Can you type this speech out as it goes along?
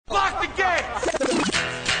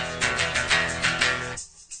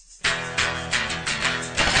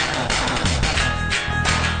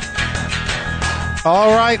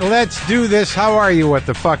All right, let's do this. How are you, what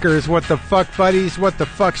the fuckers, what the fuck buddies, what the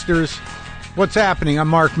fucksters? What's happening? I'm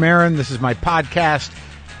Mark Maron. This is my podcast,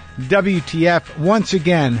 WTF, once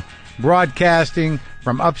again broadcasting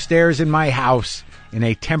from upstairs in my house in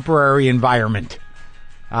a temporary environment.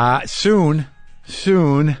 Soon,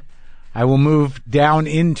 I will move down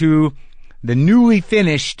into the newly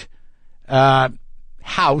finished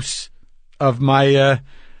house of my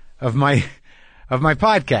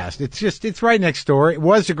podcast. It's right next door. It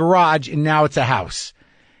was a garage and now it's a house.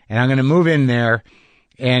 And I'm going to move in there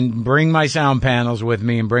and bring my sound panels with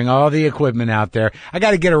me and bring all the equipment out there. I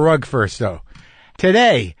got to get a rug first though.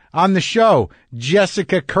 Today on the show,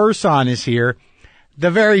 Jessica Kirson is here.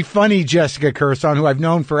 The very funny Jessica Kirson, who I've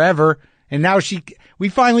known forever. And now we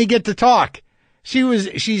finally get to talk.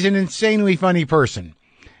 She's an insanely funny person.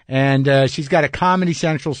 And she's got a Comedy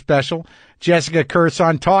Central special. Jessica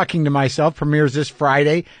Kirson, Talking to Myself, premieres this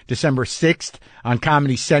Friday, December 6th on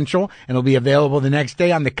Comedy Central. And it'll be available the next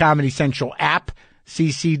day on the Comedy Central app,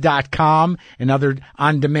 cc.com, and other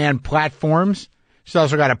on-demand platforms. She's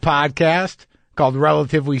also got a podcast called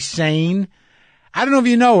Relatively Sane. I don't know if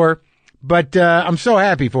you know her, but I'm so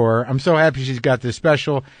happy for her. I'm so happy she's got this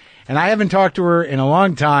special. And I haven't talked to her in a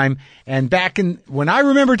long time. And when I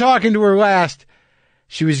remember talking to her last,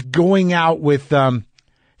 she was going out with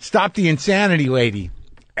Stop the Insanity Lady.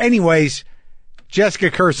 Anyways, Jessica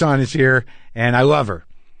Kirson is here, and I love her.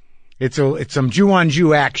 It's some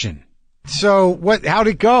Jew-on-Jew action. So how'd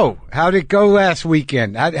it go? How'd it go last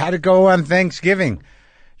weekend? How'd it go on Thanksgiving?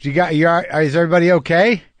 Is everybody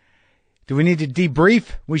okay? Do we need to debrief?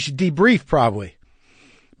 We should debrief probably.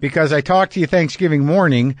 Because I talked to you Thanksgiving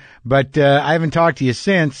morning, but I haven't talked to you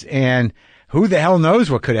since, and who the hell knows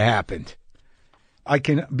what could have happened. I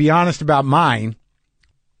can be honest about mine.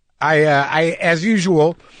 I as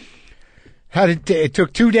usual, it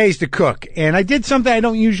took 2 days to cook, and I did something I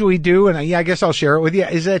don't usually do, and I guess I'll share it with you,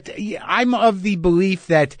 is that I'm of the belief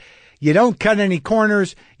that you don't cut any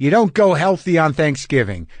corners, you don't go healthy on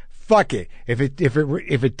Thanksgiving. Fuck it. If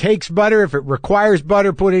it takes butter, if it requires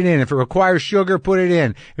butter, put it in. If it requires sugar, put it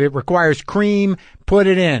in. If it requires cream, put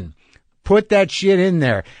it in. Put that shit in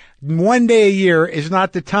there. One day a year is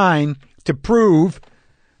not the time to prove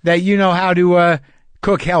that you know how to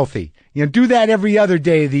cook healthy. Do that every other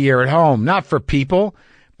day of the year at home, not for people.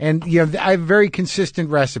 And I have very consistent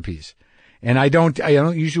recipes. And I don't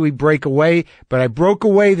usually break away, but I broke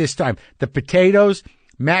away this time. The potatoes,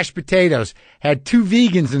 mashed potatoes, had 2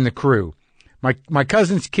 vegans in the crew. My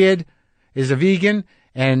cousin's kid is a vegan,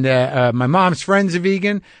 and my mom's friend's a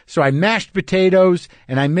vegan. So I mashed potatoes,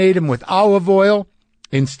 and I made them with olive oil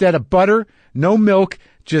instead of butter, no milk,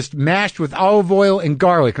 just mashed with olive oil and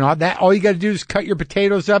garlic. And all you got to do is cut your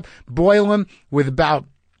potatoes up, boil them with about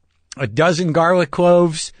a dozen garlic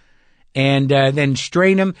cloves, and then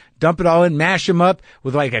strain them, dump it all in, mash them up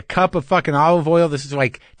with like a cup of fucking olive oil. This is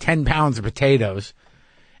like 10 pounds of potatoes.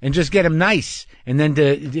 And just get them nice. And then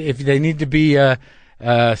if they need to be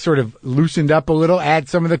sort of loosened up a little, add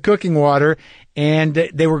some of the cooking water. And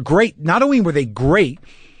they were great. Not only were they great,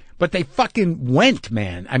 but they fucking went,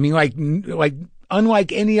 man. I mean, like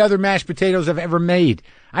unlike any other mashed potatoes I've ever made.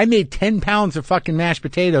 I made 10 pounds of fucking mashed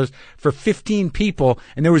potatoes for 15 people,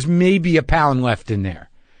 and there was maybe a pound left in there.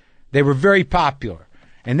 They were very popular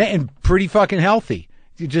and pretty fucking healthy.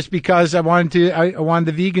 Just because I wanted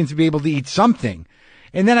the vegans to be able to eat something.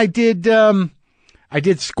 And then I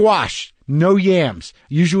did squash, no yams.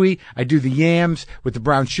 Usually I do the yams with the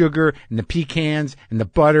brown sugar and the pecans and the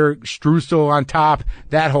butter, streusel on top,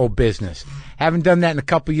 that whole business. Haven't done that in a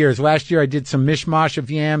couple years. Last year I did some mishmash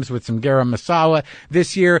of yams with some garam masala.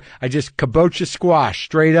 This year I just kabocha squash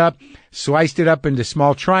straight up, sliced it up into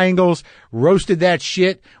small triangles, roasted that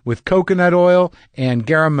shit with coconut oil and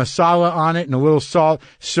garam masala on it and a little salt,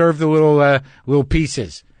 served the little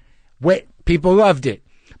pieces. People loved it.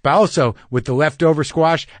 But also, with the leftover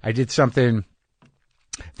squash, I did something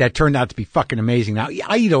that turned out to be fucking amazing. Now,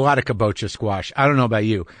 I eat a lot of kabocha squash. I don't know about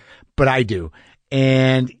you, but I do.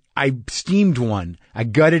 And I steamed one. I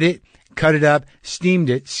gutted it, cut it up, steamed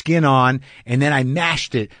it, skin on, and then I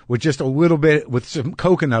mashed it with just a little bit, with some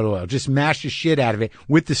coconut oil. Just mashed the shit out of it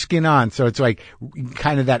with the skin on. So it's like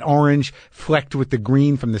kind of that orange flecked with the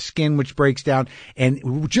green from the skin, which breaks down.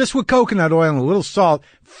 And just with coconut oil and a little salt,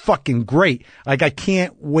 fucking great. Like I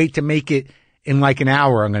can't wait to make it in like an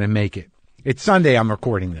hour. I'm going to make it. It's Sunday. I'm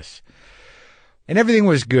recording this. And everything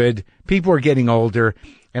was good. People were getting older.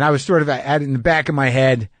 And I was sort of at in the back of my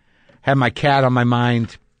head, had my cat on my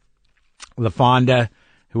mind, LaFonda,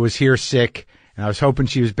 who was here sick, and I was hoping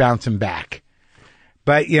she was bouncing back.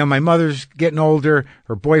 But, my mother's getting older.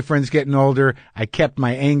 Her boyfriend's getting older. I kept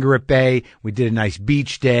my anger at bay. We did a nice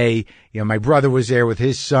beach day. My brother was there with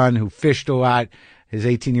his son who fished a lot, his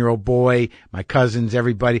 18-year-old boy, my cousins,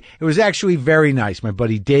 everybody. It was actually very nice. My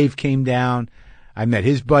buddy Dave came down. I met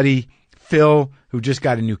his buddy Phil, who just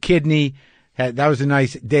got a new kidney. That was a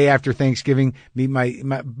nice day after Thanksgiving.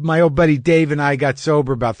 My old buddy Dave and I got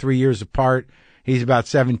sober about 3 years apart. He's about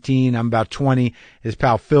 17. I'm about 20. His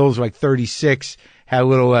pal Phil's like 36. Had a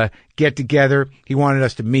little get together. He wanted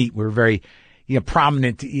us to meet. We were very,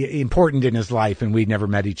 prominent, important in his life, and we'd never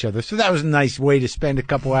met each other. So that was a nice way to spend a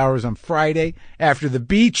couple hours on Friday after the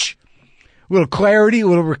beach. A little clarity, a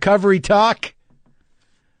little recovery talk,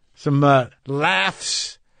 some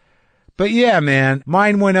laughs. But yeah, man,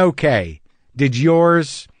 mine went okay. Did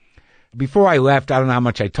yours? Before I left, I don't know how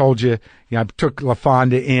much I told you. I took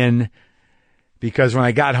LaFonda in because when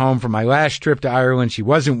I got home from my last trip to Ireland, she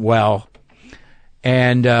wasn't well.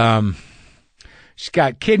 And she's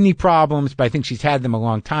got kidney problems, but I think she's had them a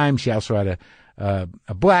long time. She also had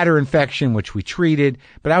a bladder infection, which we treated.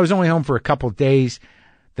 But I was only home for a couple of days.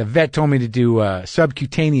 The vet told me to do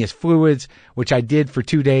subcutaneous fluids, which I did for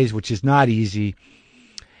 2 days, which is not easy.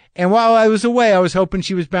 And while I was away, I was hoping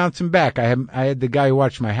she was bouncing back. I had the guy who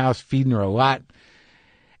watched my house feeding her a lot.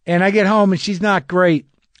 And I get home, and she's not great.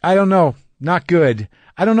 I don't know. Not good.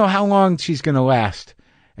 I don't know how long she's going to last.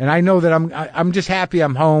 And I know that I'm just happy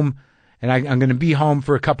I'm home, and I'm going to be home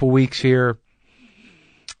for a couple weeks here,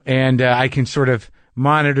 and I can sort of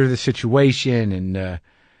monitor the situation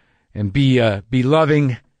and be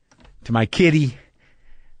loving to my kitty.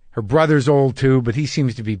 Her brother's old too, but he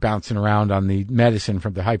seems to be bouncing around on the medicine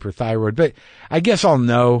from the hyperthyroid. But I guess I'll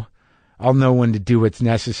know when to do what's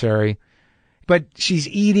necessary. But she's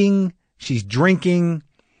eating, she's drinking,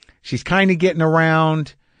 she's kind of getting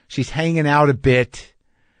around, she's hanging out a bit.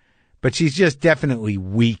 But she's just definitely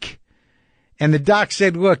weak. And the doc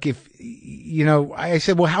said, look, I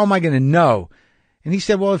said, well, how am I going to know? And he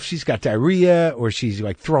said, well, if she's got diarrhea or she's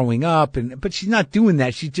like throwing up, but she's not doing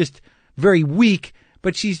that. She's just very weak,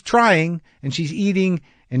 but she's trying and she's eating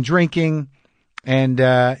and drinking and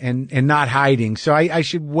not hiding. So I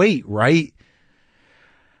should wait, right?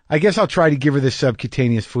 I guess I'll try to give her the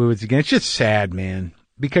subcutaneous fluids again. It's just sad, man,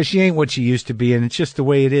 because she ain't what she used to be. And it's just the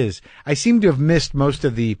way it is. I seem to have missed most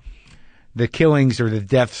of the killings or the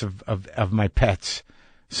deaths of my pets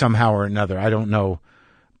somehow or another. I don't know.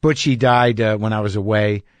 Butchie died when I was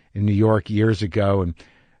away in New York years ago, and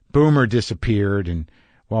Boomer disappeared. And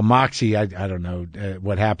Moxie, I don't know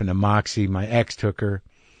what happened to Moxie. My ex took her.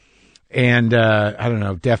 And I don't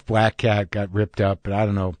know, Deaf Black Cat got ripped up, but I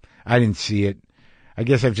don't know. I didn't see it. I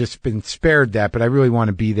guess I've just been spared that, but I really want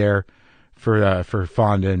to be there for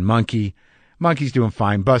Fonda and Monkey. Monkey's doing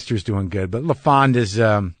fine. Buster's doing good, but LaFonda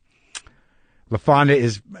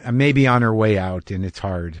is maybe on her way out, and it's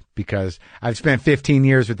hard because I've spent 15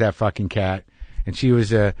 years with that fucking cat, and she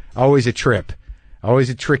was always a trip, always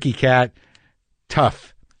a tricky cat,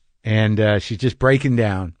 tough, and she's just breaking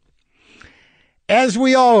down, as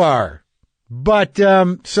we all are. But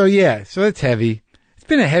so it's heavy. It's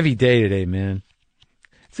been a heavy day today, man.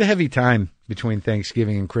 It's a heavy time between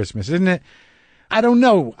Thanksgiving and Christmas, isn't it? I don't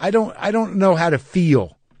know. I don't know how to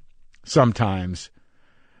feel sometimes.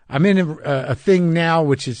 I'm in a thing now,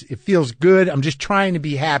 which is, it feels good. I'm just trying to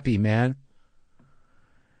be happy, man.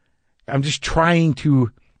 I'm just trying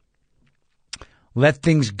to let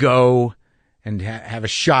things go and have a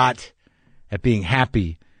shot at being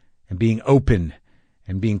happy and being open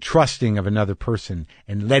and being trusting of another person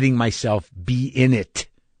and letting myself be in it.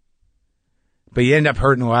 But you end up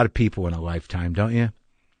hurting a lot of people in a lifetime, don't you?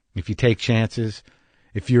 If you take chances,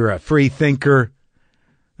 if you're a free thinker.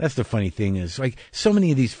 That's the funny thing is, like, so many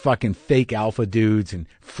of these fucking fake alpha dudes and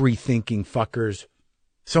free-thinking fuckers,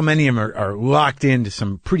 so many of them are locked into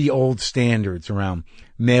some pretty old standards around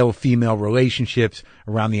male-female relationships,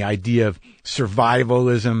 around the idea of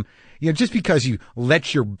survivalism. Just because you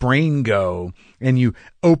let your brain go and you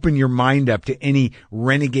open your mind up to any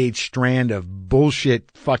renegade strand of bullshit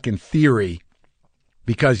fucking theory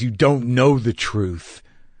because you don't know the truth,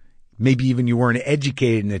 maybe even you weren't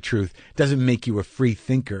educated in the truth, doesn't make you a free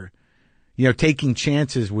thinker. Taking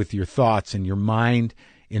chances with your thoughts and your mind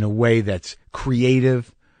in a way that's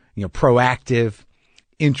creative, proactive,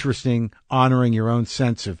 interesting, honoring your own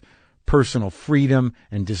sense of personal freedom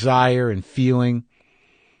and desire and feeling.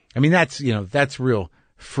 I mean, that's real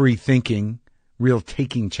free thinking, real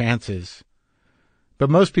taking chances. But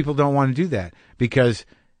most people don't want to do that because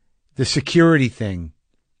the security thing,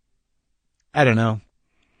 I don't know.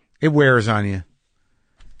 It wears on you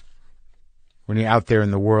when you're out there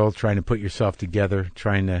in the world trying to put yourself together,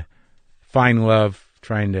 trying to find love,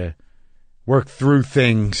 trying to work through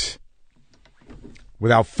things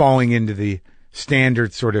without falling into the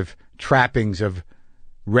standard sort of trappings of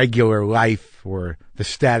regular life or the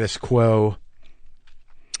status quo.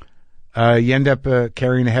 You end up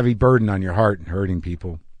carrying a heavy burden on your heart and hurting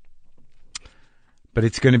people. But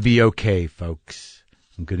it's going to be okay, folks.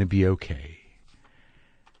 I'm going to be okay.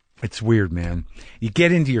 It's weird, man. You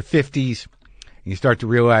get into your 50s and you start to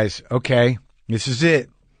realize, okay, this is it.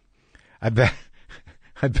 I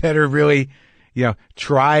better really,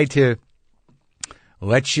 try to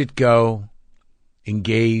let shit go,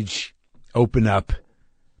 engage, open up,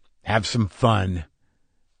 have some fun,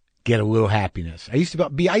 get a little happiness. I used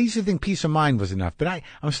to think peace of mind was enough, but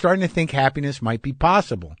I'm starting to think happiness might be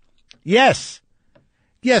possible. Yes,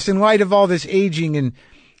 in light of all this aging and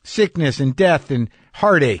sickness and death and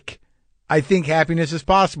heartache, I think happiness is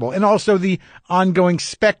possible. And also the ongoing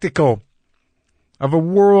spectacle of a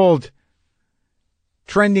world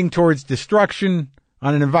trending towards destruction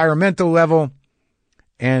on an environmental level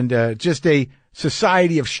and just a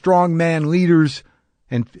society of strongman leaders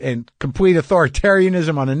and complete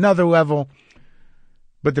authoritarianism on another level.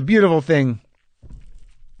 But the beautiful thing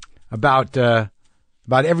about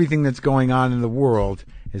everything that's going on in the world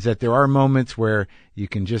is that there are moments where you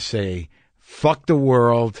can just say, fuck the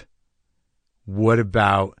world. What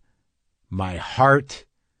about my heart?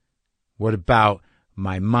 What about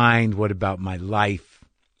my mind? What about my life?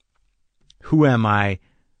 Who am I?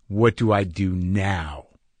 What do I do now?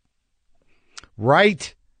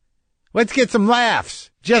 Right? Let's get some laughs.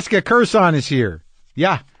 Jessica Kirson is here.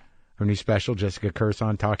 Yeah. Her new special, Jessica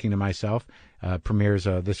Kirson, Talking to Myself, premieres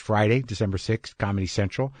this Friday, December 6th, Comedy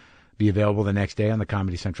Central. Be available the next day on the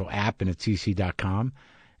Comedy Central app and at cc.com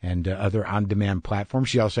and other on-demand platforms.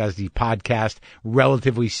 She also has the podcast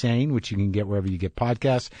Relatively Sane, which you can get wherever you get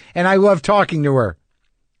podcasts. And I love talking to her.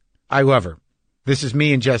 I love her. This is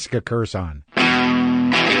me and Jessica Kirson.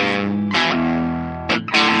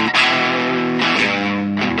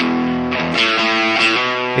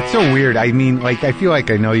 It's so weird. I mean, I feel like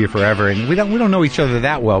I know you forever, and we don't know each other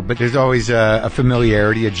that well, but there's always a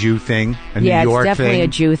familiarity, a Jew thing, a New York thing. Yeah, it's definitely a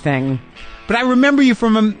Jew thing. But I remember you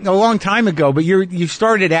from a long time ago, but you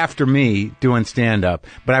started after me doing stand-up,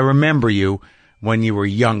 but I remember you when you were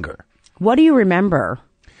younger. What do you remember?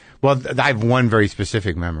 Well, I have one very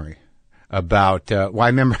specific memory about, I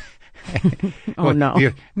remember... Oh, no.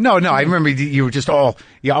 No, I remember you were just but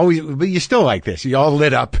you're still like this. You all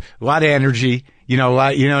lit up, a lot of energy, you know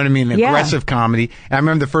what I mean? Aggressive comedy. And I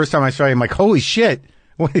remember the first time I saw you, I'm like, holy shit.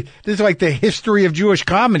 This is like the history of Jewish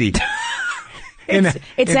comedy.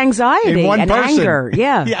 It's anxiety and anger.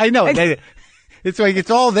 Yeah. Yeah, I know. It's like, it's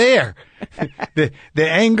all there. The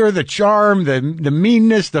anger, the charm, the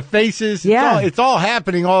meanness, the faces. Yeah. It's all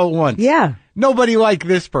happening all at once. Yeah. Nobody like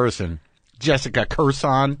this person. Jessica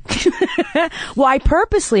Kirson. Well, I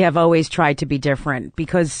purposely have always tried to be different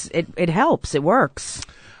because it helps. It works.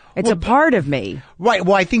 It's a part of me. Right.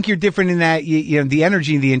 Well, I think you're different in that, the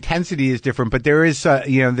energy, the intensity is different, but there is,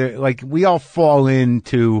 we all fall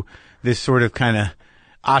into this sort of kind of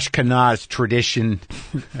Ashkenaz tradition.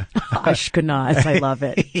 Ashkenaz. I love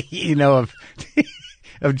it.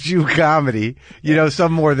 Of Jew comedy,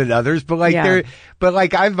 some more than others, but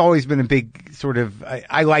I've always been a big sort of,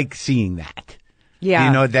 I like seeing that.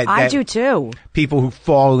 Yeah. I do too. People who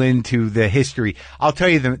fall into the history. I'll tell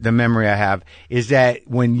you the memory I have is that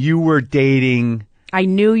when you were dating. I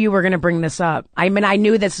knew you were going to bring this up. I mean, I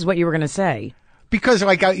knew this is what you were going to say. Because,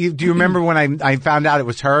 do you remember when I found out it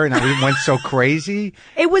was her and I went so crazy?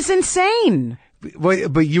 It was insane.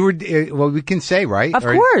 But you were, we can say, right? Of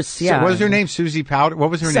course, yeah. So what was her name? Susie Powder? What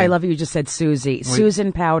was her name? I love you just said Susie.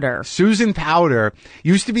 Susan Powder. Susan Powder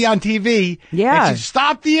used to be on TV. Yeah. And she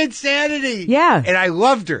stopped the insanity. Yeah. And I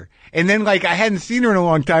loved her. And then, I hadn't seen her in a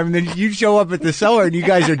long time, and then you show up at the cellar and you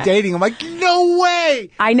guys are dating. I'm like, no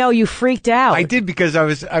way! I know, you freaked out. I did because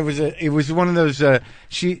it was one of those, where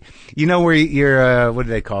you're, what do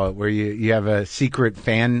they call it? Where you have a secret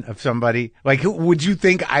fan of somebody? Would you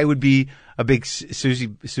think I would be a big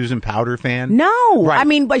Susan Powder fan? No. Right. I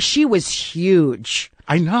mean, but she was huge.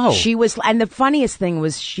 I know. She was, and the funniest thing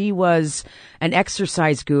was she was an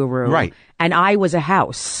exercise guru. Right. And I was a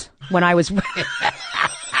house when I was...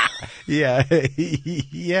 Yeah.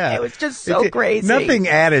 Yeah. It was just so crazy. Nothing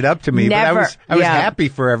added up to me, Never. but I was happy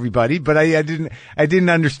for everybody, but I didn't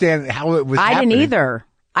understand how it was happening. I didn't either.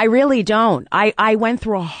 I really don't. I went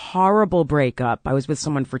through a horrible breakup. I was with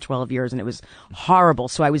someone for 12 years and it was horrible.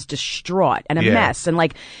 So I was distraught and a mess. And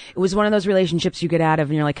like, it was one of those relationships you get out of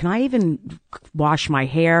and you're like, can I even wash my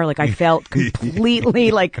hair? Like I felt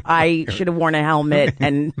completely like I should have worn a helmet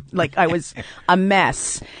and like I was a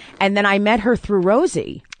mess. And then I met her through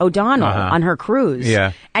Rosie O'Donnell on her cruise.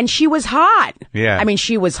 Yeah. And she was hot. Yeah. I mean,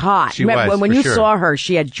 she was hot. She was, when for you sure. saw her,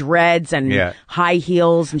 she had dreads and high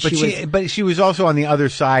heels and But she was also on the other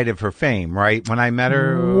side of her fame, right? When I met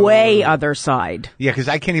her. Way other side. Yeah, because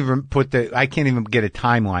I can't even get a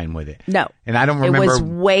timeline with it. No. And I don't remember. It was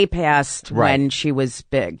way past when she was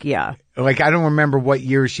big. Yeah. Like, I don't remember what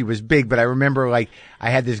year she was big, but I remember, like, I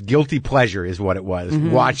had this guilty pleasure is what it was,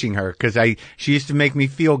 watching her, because she used to make me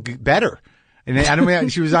feel better. And then, I don't know,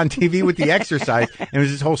 she was on TV with the exercise, and it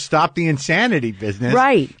was this whole stop the insanity business.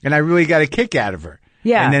 Right. And I really got a kick out of her.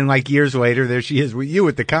 Yeah. And then, like, years later, there she is with you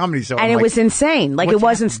at the comedy show. And it was insane. Like, it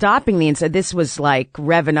wasn't stopping the insanity. This was like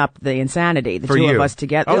revving up the insanity, the two of us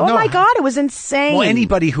together. Oh, my God, it was insane. Well,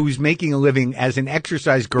 anybody who's making a living as an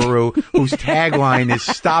exercise guru whose tagline is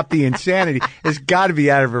stop the insanity has got to be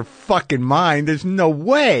out of her fucking mind. There's no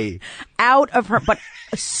way. Out of her, but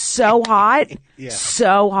so hot. Yeah.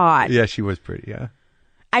 So hot. Yeah, she was pretty, yeah.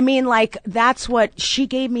 I mean, like, that's what, she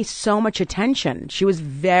gave me so much attention. She was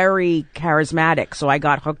very charismatic, so I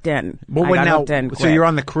got hooked in. Well, so you're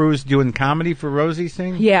on the cruise doing comedy for Rosie's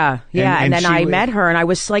thing? Yeah, yeah. And then I met her, and I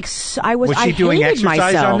was like, Was she doing exercise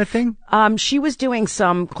myself. on the thing? She was doing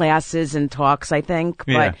some classes and talks, I think,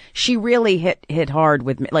 but Yeah. she really hit hard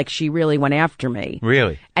with me. Like, she really went after me.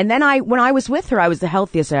 Really? And then when I was with her, I was the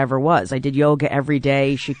healthiest I ever was. I did yoga every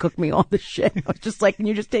day. She cooked me all the shit. I was just like, can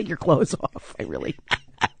you just take your clothes off? I really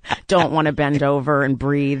don't want to bend over and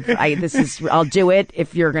breathe. I'll do it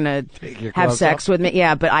if you're going to have sex with me.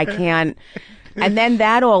 Yeah, but I can't. And then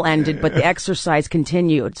that all ended, but the exercise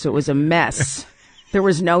continued. So it was a mess. There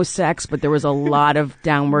was no sex, but there was a lot of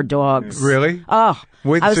downward dogs. Really? Oh.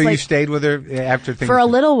 So you stayed with her after things? For a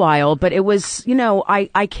little while, but it was,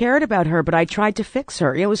 I cared about her, but I tried to fix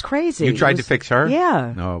her. It was crazy. You tried to fix her?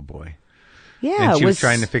 Yeah. Oh, boy. Yeah. And she was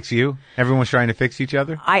trying to fix you? Everyone was trying to fix each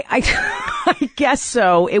other? I guess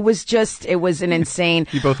so. It was an insane.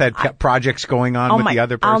 You both had projects going on with the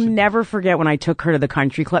other person? I'll never forget when I took her to the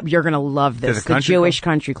country club. You're going to love this. The Jewish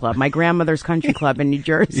country club. My grandmother's country club in New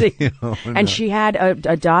Jersey. No. And she had an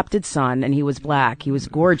adopted son, and he was black. He was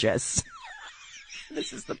gorgeous.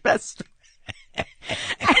 This is the best.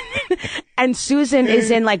 And Susan is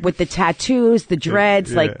in like with the tattoos, the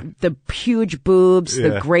dreads, like the huge boobs,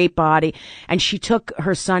 the great body. And she took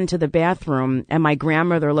her son to the bathroom, and my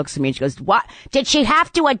grandmother looks at me and she goes, "What? Did she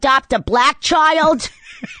have to adopt a black child?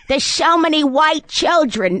 There's so many white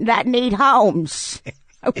children that need homes."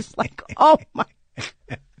 I was like, oh my.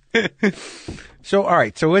 So, all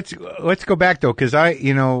right. So let's go back though. 'Cause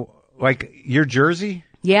like you're Jersey?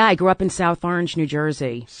 Yeah, I grew up in South Orange, New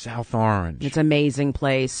Jersey. South Orange. It's an amazing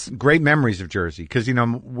place. Great memories of Jersey because,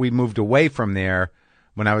 we moved away from there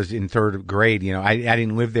when I was in third grade. I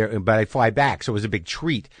didn't live there, but I'd fly back. So it was a big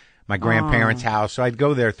treat. My grandparents' house. So I'd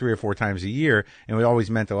go there 3 or 4 times a year, and it always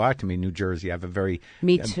meant a lot to me. New Jersey. I have a very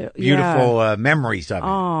beautiful memories of it.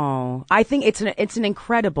 Oh, I think it's an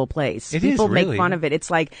incredible place. People really make fun of it. It's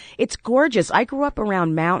like, it's gorgeous. I grew up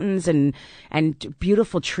around mountains and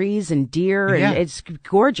beautiful trees and deer, and it's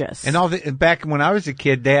gorgeous. And back when I was a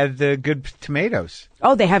kid, they had the good tomatoes.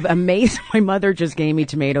 Oh, they have amazing. My mother just gave me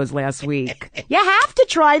tomatoes last week. You have to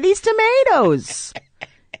try these tomatoes.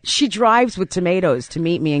 She drives with tomatoes to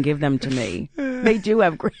meet me and give them to me. They do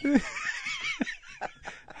have great.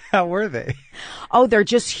 How were they? Oh, they're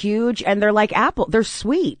just huge, and they're like apple. They're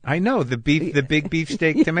sweet. I know the big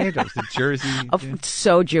beefsteak tomatoes, the Jersey. It's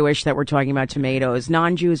so Jewish that we're talking about tomatoes.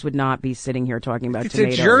 Non-Jews would not be sitting here talking about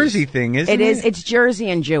tomatoes. It's a Jersey thing, isn't it? It is. It's Jersey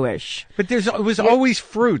and Jewish. But it was always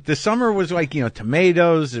fruit. The summer was like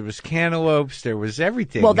tomatoes. There was cantaloupes. There was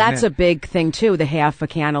everything. Well, that's a big thing too. The half a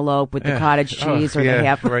cantaloupe with the cottage cheese, or the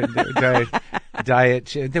half. Right.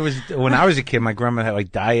 Diet. There was when I was a kid. My grandma had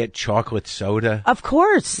like diet chocolate soda. Of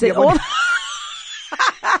course.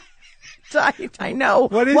 I know.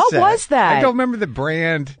 What was that? I don't remember the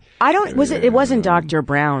brand. It wasn't Dr.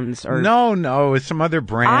 Brown's or. No, it was some other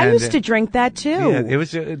brand. I used to drink that too. Yeah, it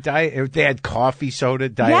was a diet. They had coffee soda,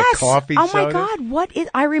 coffee soda. Oh my God,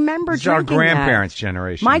 I remember this drinking our grandparents'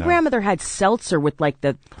 generation. My grandmother had seltzer with like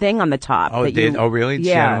the thing on the top. Oh, oh really?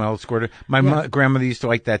 Yeah. My grandmother used to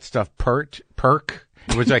like that stuff, Perk.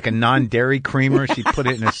 It was like a non-dairy creamer. She put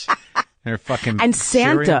it in her fucking and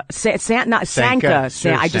Santa, Sanka.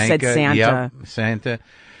 I just said Santa. Yep, Santa.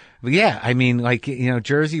 But yeah, I mean, like,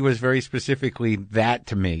 Jersey was very specifically that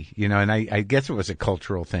to me, and I guess it was a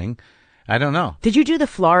cultural thing. I don't know. Did you do the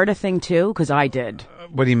Florida thing too? Because I did.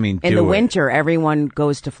 What do you mean? In the winter, everyone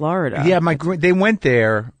goes to Florida. Yeah, they went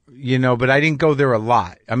there, but I didn't go there a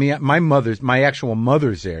lot. I mean, my actual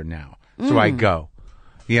mother's there now, so I go.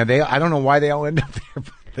 Yeah, I don't know why they all end up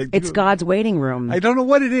there. It's God's waiting room. I don't know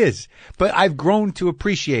what it is, but I've grown to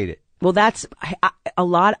appreciate it. Well, that's a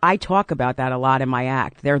lot. I talk about that a lot in my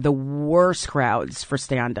act. They're the worst crowds for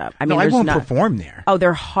stand-up. I mean, I won't perform there. Oh,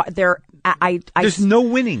 they're hard. There's no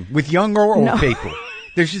winning with young or old people.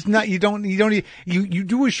 There's just not. You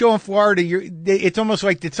do a show in Florida. It's almost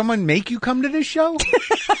like, did someone make you come to this show?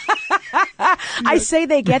 I say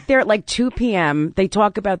they get there at like 2 p.m. They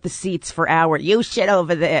talk about the seats for hours. You shit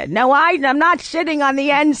over there. No, I'm not shitting on the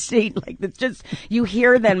end seat. Like, it's just, you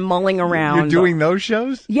hear them mulling around. You're doing those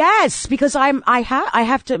shows? Yes, because I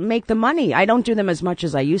have to make the money. I don't do them as much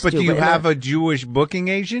as I used to. But do you have a Jewish booking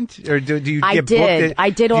agent, or do you? I did. I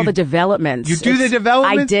did all the developments. You do the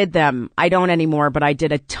developments? I did them. I don't anymore, but I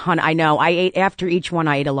did a ton. I know. I ate after each one.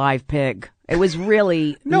 I ate a live pig. It was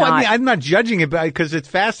really I mean, I'm not judging it because it's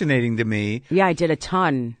fascinating to me. Yeah, I did a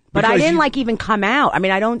ton. But I didn't even come out. I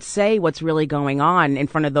mean, I don't say what's really going on in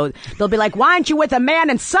front of those. They'll be like, why aren't you with a man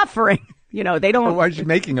and suffering? They don't. Well, why are you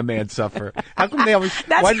making a man suffer? How come they always,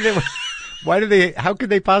 why do they, how could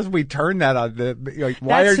they possibly turn that on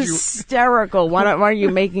why That's hysterical. Why are you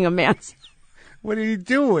making a man suffer? What are you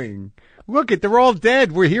doing? Look, they're all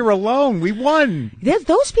dead. We're here alone. We won.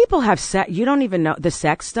 Those people have sex. You don't even know the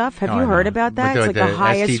sex stuff. Have you heard about that? It's like the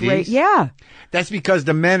highest STDs? rate. Yeah. That's because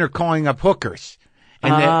the men are calling up hookers.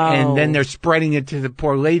 And then they're spreading it to the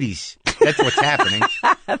poor ladies. That's what's happening.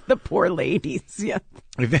 The poor ladies. Yeah.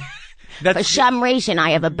 For some reason,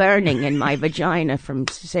 I have a burning in my vagina from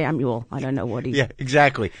Samuel. I don't know what he. Yeah,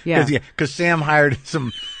 exactly. Yeah. Because Sam hired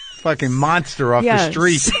some fucking monster off the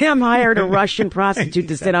street. Sam hired a Russian prostitute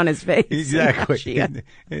to sit on his face. Exactly.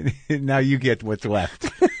 And now you get what's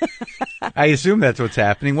left. I assume that's what's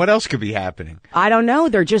happening. What else could be happening? I don't know.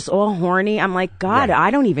 They're just all horny. I'm like, God, right.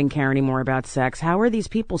 I don't even care anymore about sex. How are these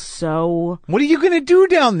people so... What are you going to do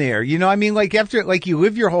down there? I mean, after you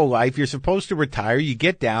live your whole life, you're supposed to retire, you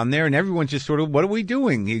get down there, and everyone's just sort of, what are we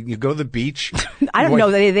doing? You go to the beach? I don't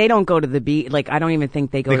know. They don't go to the beach. I don't even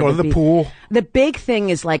think they go to the beach. Pool? The big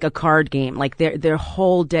thing is like a card game. Their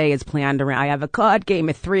whole day is planned around. I have a card game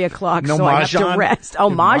at 3:00, so I have to rest.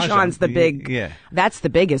 Oh, Mahjong's the big... Yeah. That's the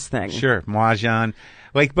biggest thing. Sure, Mahjong.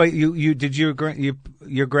 But you did your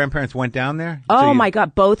grandparents went down there? Oh my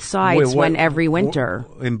God, both sides went every winter.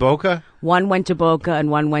 In Boca? One went to Boca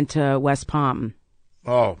and one went to West Palm.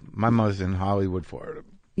 Oh, my mother's in Hollywood, Florida.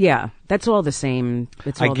 Yeah, that's all the same.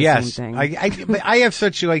 It's all the same thing. But I have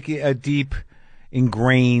such a deep,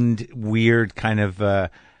 ingrained, weird kind of. I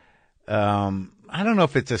don't know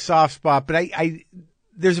if it's a soft spot, but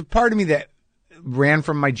there's a part of me that ran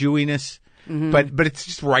from my Jewiness. Mm-hmm. But it's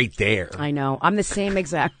just right there. I know. I'm the same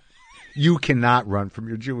exact. You cannot run from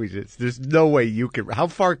your Jewiness. There's no way you can. How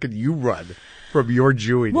far can you run from your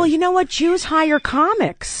Jewiness? Well, you know what? Jews hire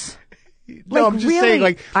comics. No, I'm just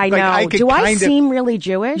saying. I know. Do I seem really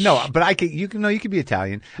Jewish? No, but I could. You could be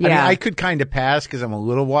Italian. Yeah. I mean, I could kind of pass because I'm a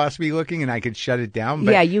little waspy looking, and I could shut it down.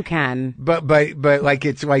 But, yeah, you can. But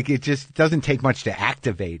it just doesn't take much to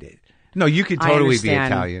activate it. No, you could totally be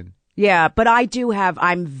Italian. Yeah, but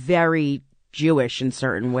I'm very Jewish in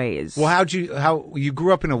certain ways. Well, how you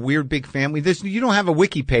grew up in a weird big family? You don't have a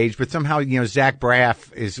wiki page, but somehow Zach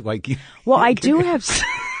Braff is like. Well, I do have.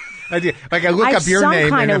 I look up your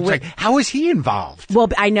name and I'm like, how is he involved? Well,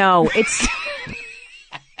 I know it's.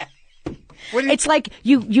 It's like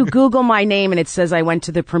you Google my name and it says I went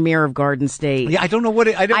to the premiere of Garden State. Yeah, I don't know what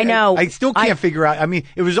it. I know. I still can't figure out. I mean,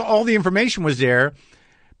 it was all the information was there.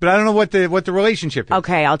 But I don't know what the relationship is.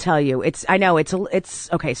 Okay, I'll tell you. It's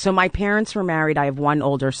okay. So my parents were married. I have one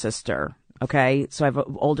older sister. Okay, so I have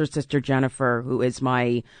an older sister, Jennifer, who is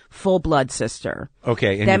my full blood sister.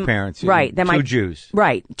 Okay, and your parents, right? Then two Jews,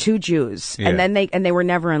 right? Two Jews, yeah. And then they were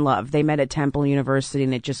never in love. They met at Temple University,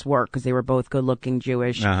 and it just worked because they were both good looking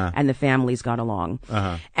Jewish, and the families got along.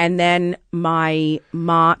 And then my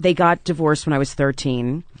mom, they got divorced when I was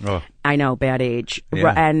 13. Oh. I know, bad age.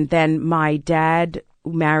 Yeah. And then my dad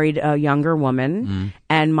married a younger woman,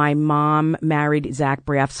 and my mom married Zach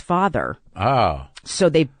Braff's father. Oh. So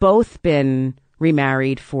they've both been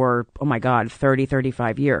remarried for, 30,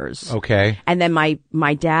 35 years. Okay. And then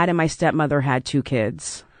my dad and my stepmother had 2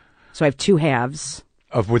 kids. So I have 2 halves.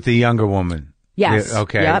 With the younger woman? Yes. Yeah,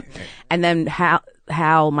 okay. Yep. And then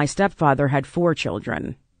Hal, my stepfather, had 4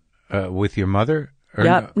 children. With your mother? Or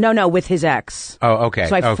Yep. No, with his ex. Oh, okay.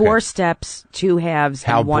 So I have okay. 4 steps, 2 halves,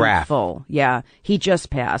 Hal and 1 Braff. full. Yeah. He just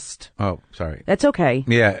passed. Oh, sorry. That's okay.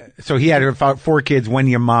 Yeah. So he had about 4 kids when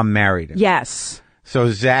your mom married him. Yes. So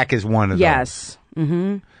Zach is one of those. Yes.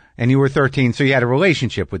 Mm-hmm. And you were 13, so you had a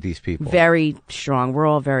relationship with these people. Very strong. We're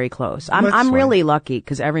all very close. I'm That's fine. really lucky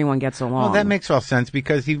because everyone gets along. Well, that makes all sense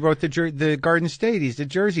because he wrote the Garden State. He's the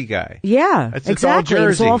Jersey guy. Yeah, It's all exactly.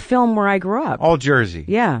 Jersey. It's all film where I grew up. All Jersey.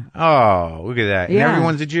 Yeah. Oh, look at that. And Yeah.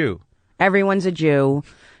 everyone's a Jew. Everyone's a Jew.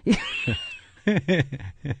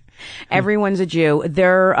 Everyone's a Jew.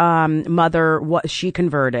 Their mother, she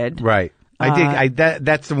converted. Right. I did.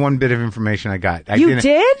 That's the one bit of information I got. You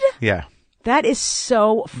did? Yeah. That is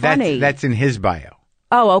so funny. That's in his bio.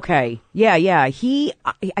 Oh, okay. Yeah.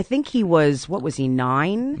 I think he was, what was he,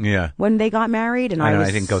 9? Yeah. When they got married, and I was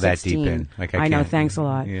I didn't go that 16. deep in. Like I know. can't- Thanks a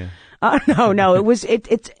lot. Yeah. No.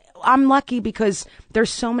 It's. I'm lucky because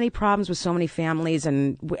there's so many problems with so many families,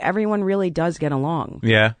 and everyone really does get along.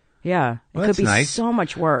 Yeah. Yeah. Well, it that's could be nice. so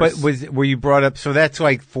much worse. But were you brought up? So that's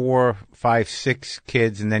like 4, 5, 6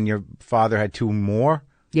 kids, and then your father had 2 more.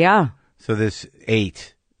 yeah. So there's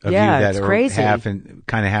 8 of Yeah, you that it's are crazy.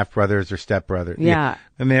 half brothers or step brothers. Yeah.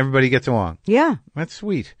 I mean, everybody gets along. Yeah. That's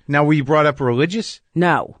sweet. Now, were you brought up religious?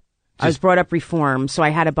 No. I was brought up Reform, so I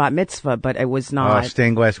had a bat mitzvah, but it was not.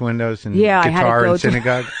 Stained glass windows and Yeah, I had to guitar go in to-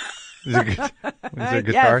 synagogue. Is there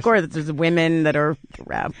guitars? Yeah, of course. There's women that are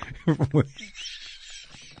rap.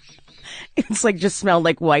 It's like just smelled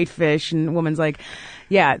like whitefish, and the woman's like,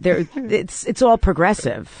 yeah, it's all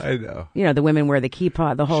progressive. I know. You know, the women wear the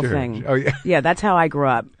kippah, the whole Sure. thing. Oh, yeah. Yeah, that's how I grew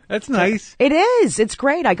up. That's nice. It is. It's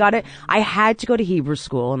great. I got it. I had to go to Hebrew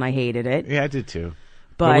school, and I hated it. Yeah, I did too.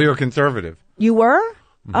 But we were conservative. You were?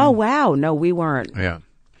 Mm-hmm. Oh, wow. No, we weren't. Yeah.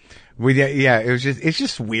 It's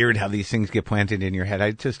just weird how these things get planted in your head.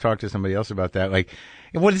 I just talked to somebody else about that. Like,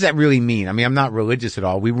 what does that really mean? I mean, I'm not religious at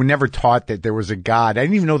all. We were never taught that there was a God. I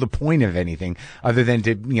didn't even know the point of anything other than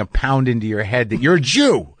to, pound into your head that you're a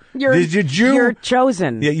Jew. You're a Jew. You're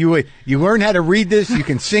chosen. Yeah, you learn how to read this. You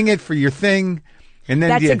can sing it for your thing. And then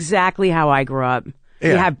That's exactly how I grew up. You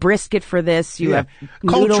Yeah. have brisket for this. You have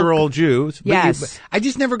noodle- cultural Jews. But Yes. I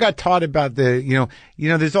just never got taught about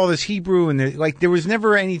there's all this Hebrew and there was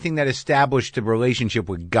never anything that established a relationship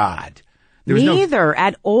with God. There was Neither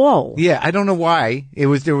at all. Yeah, I don't know why. It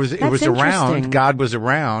was That's interesting. around. God was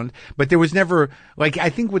around, but there was never I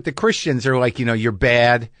think with the Christians they're like, you're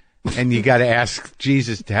bad and you got to ask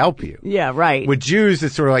Jesus to help you. Yeah, right. With Jews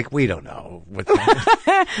it's sort of like we don't know what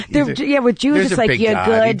With Jews, there's it's a like big you're God.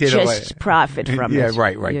 He good, did all just that. profit from Yeah, it.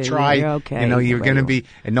 right. Try. You're okay. You're going to be,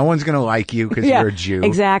 and no one's going to like you because Yeah, you're a Jew.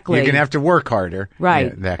 exactly. You're going to have to work harder. Right. Yeah,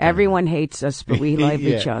 that kind of Everyone hates us, but we love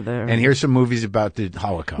Yeah. each other. And here's some movies about the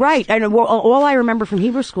Holocaust. Right. And all I remember from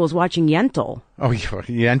Hebrew school is watching Yentl. Oh,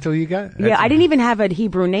 Yentl you got? Yeah, I didn't even have a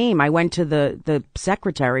Hebrew name. I went to the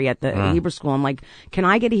secretary at the Hebrew school. I'm like, can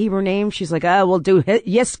I get a Hebrew name? She's like, oh, we'll do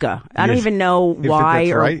Yiska. I don't even know why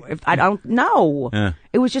that's or right. if I don't know. Yeah.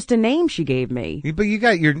 It was just a name she gave me. But you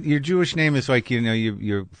got your Jewish name is like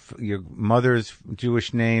your mother's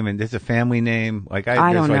Jewish name and it's a family name. I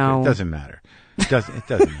don't know. It doesn't matter. It doesn't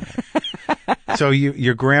matter. So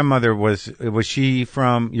your grandmother was she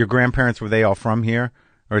from your grandparents? Were they all from here?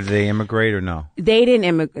 Or did they immigrate or no? They didn't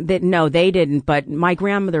immigrate. No, they didn't. But my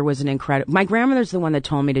grandmother was an incredible. My grandmother's the one that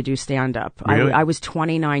told me to do stand up. Really? I was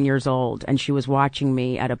 29 years old, and she was watching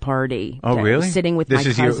me at a party. Oh, really? Sitting with This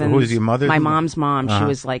my is your- cousins. who's your mother? My mom's mom. Uh-huh. She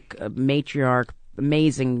was like a matriarch,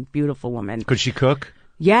 amazing, beautiful woman. Could she cook?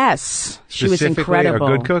 Yes, she was Specifically, incredible.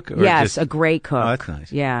 a good cook? Or Yes, just- a great cook. Oh, that's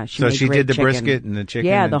nice. Yeah, So made she great did the chicken. brisket and the chicken.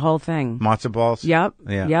 Yeah, and the whole thing. matzo balls. Yep.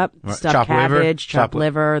 Yeah. Yep. Right. Stuffed Chopped liver? cabbage, chopped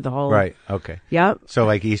liver, the whole. Right. Okay. Yep. So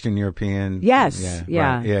like Eastern European. Yes.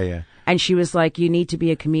 Yeah. Right. Yeah. And she was like, you need to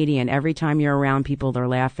be a comedian. Every time you're around people, they're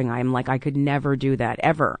laughing. I'm like, I could never do that,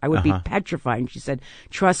 ever. I would be petrified. And she said,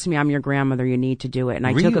 trust me, I'm your grandmother. You need to do it. And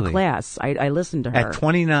I took a Really? class. I listened to her. At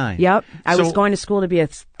 29. Yep. I So- was going to school to be a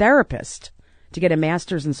therapist, to get a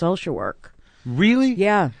master's in social work. Really?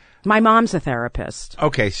 Yeah. My mom's a therapist.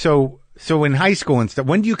 Okay. So in high school and stuff,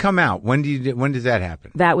 when do you come out? When does that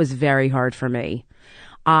happen? That was very hard for me.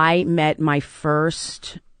 I met my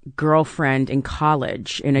first girlfriend in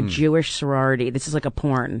college in a Jewish sorority. This is like a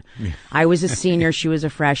porn. I was a senior. She was a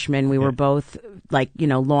freshman. We were both like,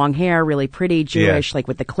 long hair, really pretty Jewish, like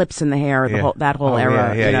with the clips in the hair, that whole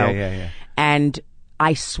era, Yeah. And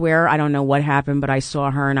I swear I don't know what happened, but I saw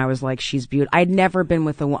her and I was like, she's beautiful. I'd never been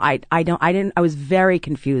with I was very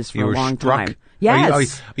confused for a long time.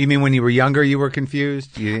 Yes. You mean when you were younger, you were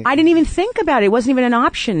confused? I didn't even think about it. It wasn't even an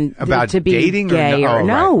option about to be dating gay. Right.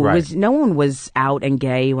 It was, no one was out and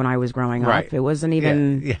gay when I was growing up. It wasn't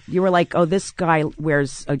even, you were like, oh, this guy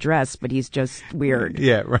wears a dress, but he's just weird.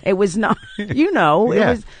 Yeah, right. It was not, it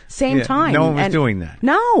was same time. No one was doing that.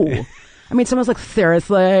 No. I mean, someone's like,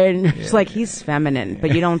 seriously? It's like, he's feminine,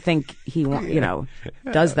 but you don't think he,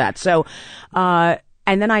 does that. So,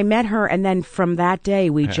 and then I met her, and then from that day,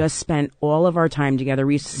 we just spent all of our time together.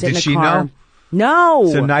 We used to sit in the car. Did she know?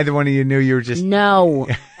 No. So neither one of you knew you were just... No.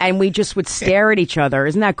 And we just would stare at each other.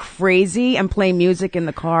 Isn't that crazy? And play music in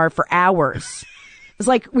the car for hours. It's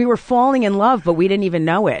like we were falling in love, but we didn't even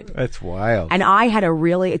know it. That's wild. And I had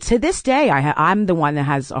to this day, I'm the one that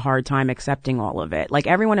has a hard time accepting all of it. Like,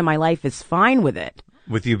 everyone in my life is fine with it.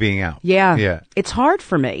 With you being out? Yeah. Yeah. It's hard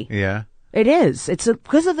for me. Yeah. It is. It's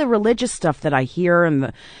because of the religious stuff that I hear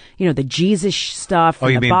and the Jesus stuff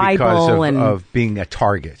and the Bible because of being a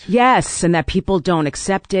target. Yes, and that people don't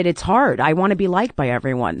accept it. It's hard. I want to be liked by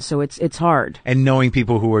everyone, so it's hard. And knowing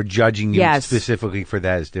people who are judging you Yes. specifically for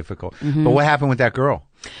that is difficult. Mm-hmm. But what happened with that girl?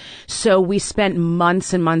 So we spent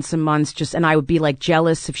months and months and months and I would be like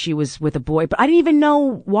jealous if she was with a boy, but I didn't even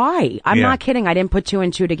know why. I'm not kidding. I didn't put two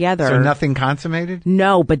and two together. So nothing consummated?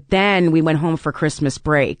 No, but then we went home for Christmas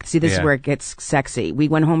break. See, this is Yeah. where it gets sexy. We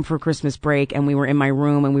went home for Christmas break and we were in my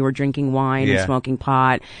room and we were drinking wine and smoking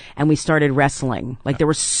pot and we started wrestling. Like, there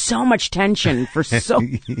was so much tension for so...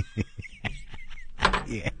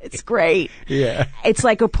 Yeah. It's great. Yeah. It's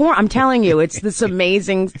like a porn. I'm telling you, it's this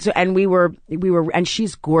amazing. And we were, and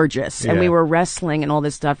she's gorgeous. And we were wrestling and all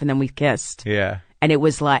this stuff. And then we kissed. Yeah. And it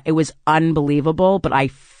was unbelievable, but I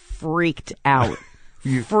freaked out.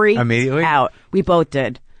 Freaked immediately? out. We both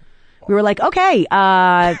did. We were like, okay,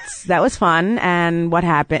 that was fun. And what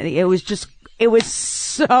happened? It was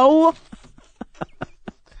so...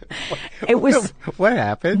 It was what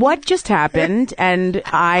happened? What just happened? And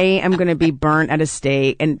I am going to be burnt at a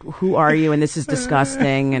stake. And who are you? And this is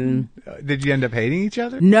disgusting. And did you end up hating each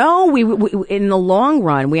other? No, we in the long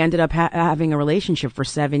run we ended up having a relationship for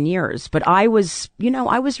 7 years. But I was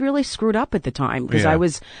really screwed up at the time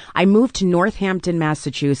because I moved to Northampton,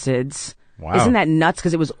 Massachusetts. Wow. Isn't that nuts?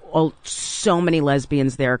 Because it was so many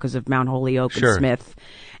lesbians there because of Mount Holyoke and Smith.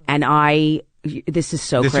 And this is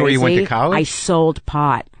so crazy. This is where you went to college? I sold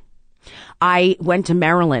pot. I went to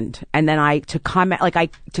Maryland, and then to come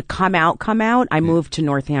out, I moved to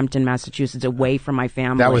Northampton, Massachusetts, away from my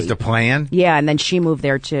family. That was the plan? Yeah, and then she moved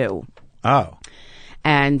there too. Oh.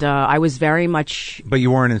 And I was very much... But you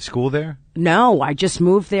weren't in school there? No, I just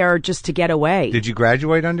moved there just to get away. Did you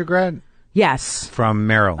graduate undergrad? Yes. From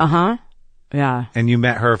Maryland? Uh-huh. Yeah. And you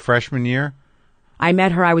met her freshman year? I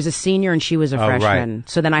met her. I was a senior and she was a freshman. Right.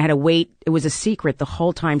 So then I had to wait. It was a secret the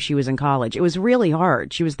whole time she was in college. It was really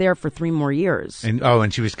hard. She was there for 3 more years.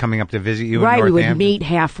 And she was coming up to visit you in Right. Northampton? We would meet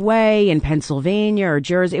halfway in Pennsylvania or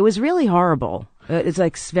Jersey. It was really horrible. It's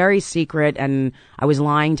like very secret and I was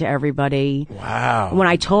lying to everybody. Wow. When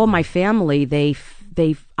I told my family,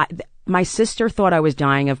 my sister thought I was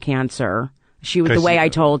dying of cancer. She was the way I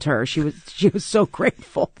told her. She was so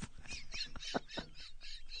grateful.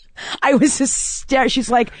 I was hysterical.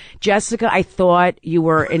 She's like, Jessica, I thought you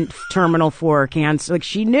were in terminal 4 cancer. Like,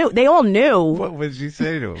 she knew. They all knew. What would she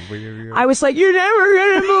say to him? I was like, you're never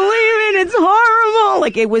going to believe it. It's horrible.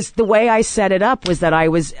 Like, it was the way I set it up was that I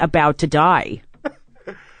was about to die.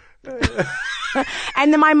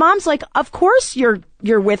 And then my mom's like, of course you're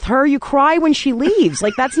with her. You cry when she leaves.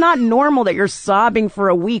 Like, that's not normal that you're sobbing for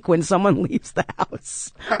a week when someone leaves the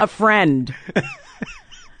house. A friend.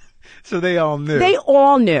 So they all knew. They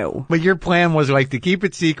all knew. But your plan was like to keep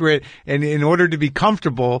it secret, and in order to be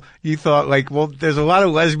comfortable, you thought like, well, there's a lot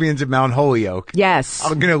of lesbians at Mount Holyoke. Yes.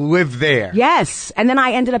 I'm going to live there. Yes. And then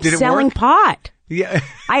I ended up selling work? pot. Yeah.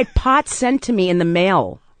 I had pot sent to me in the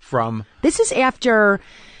mail. From? This is after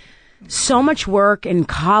so much work in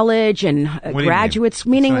college and graduates,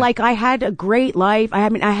 meaning like I had a great life. I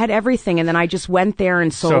had everything, and then I just went there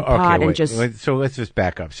and sold pot and just. So let's just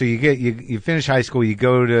back up. So you finish high school, you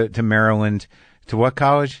go to Maryland, to what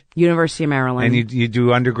college? University of Maryland. And you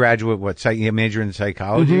do undergraduate, you major in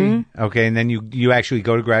psychology? Mm-hmm. Okay, and then you actually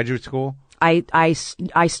go to graduate school? I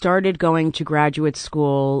started going to graduate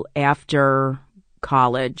school after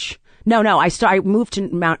college. No. I moved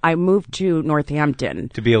to Northampton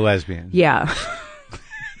to be a lesbian. Yeah,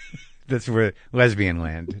 that's where lesbian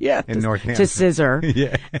land. Yeah, in Northampton to scissor.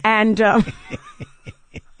 Yeah, and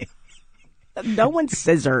No one's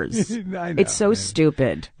scissors. I know, it's so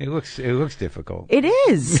stupid. It looks difficult. It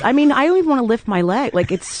is. I mean, I don't even want to lift my leg.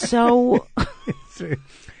 Like, it's so.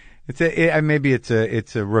 Maybe it's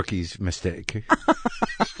a rookie's mistake.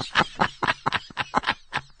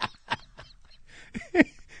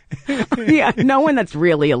 Yeah, no one that's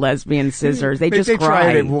really a lesbian scissors. They just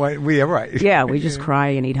cry. cry. Yeah, right. Yeah, we just cry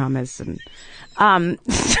and eat hummus and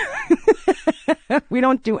we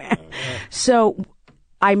don't do. So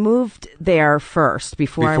I moved there first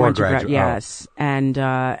before I went to graduate. Yes, and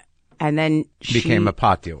then she Became a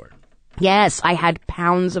pot dealer. Yes, I had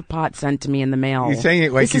pounds of pot sent to me in the mail. You're saying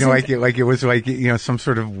it like like it was like some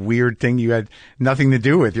sort of weird thing you had nothing to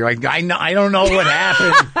do with. You're like, I don't know what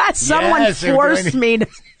happened. Someone forced me to.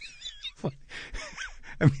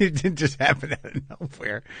 I mean, it didn't just happen out of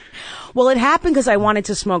nowhere. Well, it happened because I wanted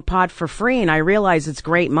to smoke pot for free, and I realized it's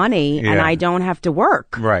great money, and I don't have to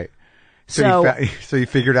work. Right. So you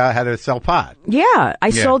figured out how to sell pot. Yeah,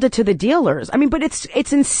 I sold it to the dealers. I mean, but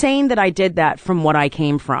it's insane that I did that from what I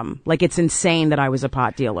came from. Like, it's insane that I was a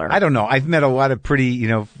pot dealer. I don't know. I've met a lot of pretty,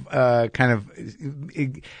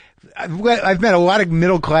 I've met a lot of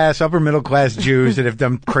upper middle class Jews that have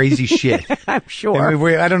done crazy shit. I'm sure.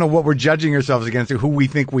 And I don't know what we're judging ourselves against or who we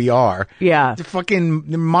think we are. Yeah. They're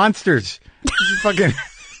monsters. Fucking.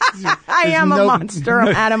 I am a monster.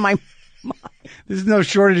 I'm out of my mind. There's no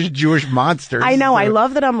shortage of Jewish monsters. I know. So. I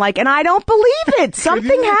love that I'm like, and I don't believe it.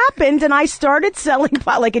 Something happened and I started selling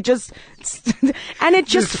pot. Like, it just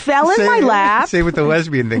fell in my lap. Say with the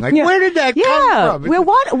lesbian thing. Like, where did that come from? Well,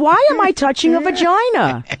 why am I touching a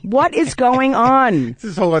vagina? What is going on? It's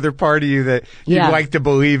this whole other part of you that you'd like to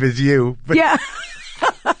believe is you. But yeah.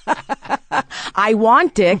 I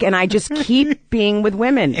want dick and I just keep being with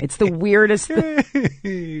women. It's the weirdest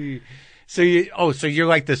thing. So you're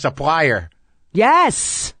like the supplier.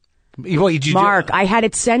 Yes. What did you Mark, do? I had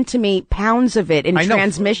it sent to me, pounds of it in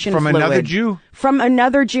transmission from fluid. another Jew? From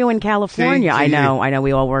another Jew in California. See, I know.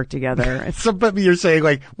 We all work together. But you're saying,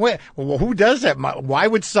 like, who does that? Why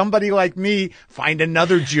would somebody like me find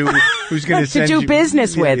another Jew who's going to send do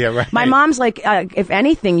business with? Yeah, right. My mom's like, if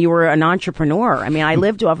anything, you were an entrepreneur. I mean, I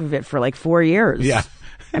lived off of it for like 4 years. Yeah.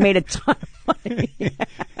 I made a ton of money.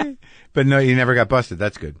 But no, you never got busted.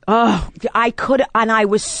 That's good. Oh, I could, and I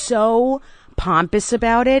was so pompous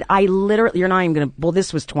about it. I literally, you're not even going to, well,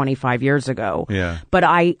 this was 25 years ago. Yeah. But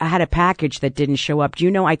I had a package that didn't show up. Do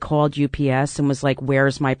you know I called UPS and was like,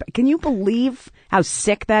 where's my, can you believe how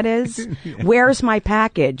sick that is? Where's my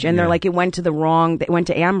package? And they're like, it went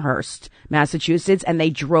to Amherst, Massachusetts, and they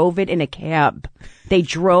drove it in a cab. They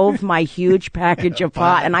drove my huge package of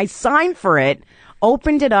pot, and I signed for it,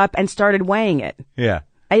 opened it up, and started weighing it. Yeah.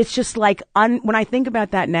 It's just like, when I think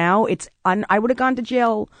about that now, I would have gone to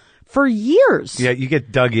jail for years. Yeah, you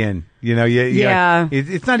get dug in. Yeah.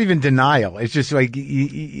 It's not even denial. It's just like,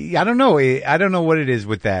 I don't know. I don't know what it is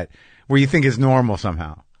with that, where you think it's normal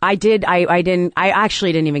somehow. I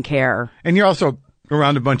actually didn't even care. And you're also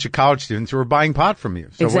around a bunch of college students who are buying pot from you.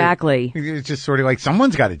 So exactly. It's just sort of like,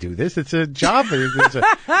 someone's got to do this. It's a job.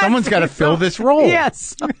 Someone's got to fill this role.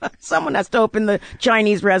 Yes. Someone has to open the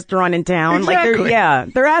Chinese restaurant in town. Exactly.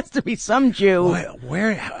 There has to be some Jew.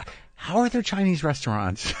 How are there Chinese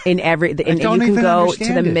restaurants? You can go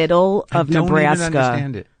to the middle of Nebraska. I don't even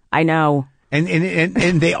understand it. I know.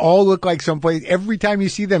 And they all look like someplace. Every time you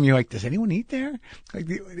see them, you're like, does anyone eat there? Like,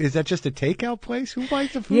 is that just a takeout place? Who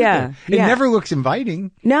buys the food there? It never looks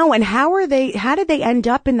inviting. No, and how did they end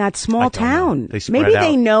up in that small town? Maybe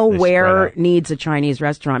they know where needs a Chinese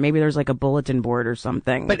restaurant. Maybe there's like a bulletin board or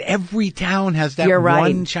something. But every town has that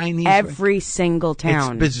one Chinese. Every single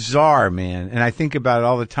town. It's bizarre, man. And I think about it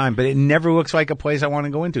all the time, but it never looks like a place I want to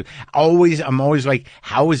go into. I'm always like,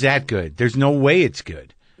 how is that good? There's no way it's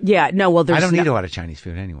good. Yeah, no, well, I don't eat a lot of Chinese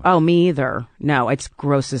food anyway. Oh, me either. No, it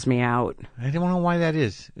grosses me out. I don't know why that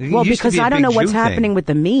is. Well, because I don't know what's happening with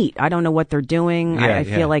the meat. I don't know what they're doing. Yeah, I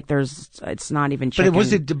feel like it's not even chicken.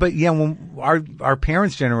 When our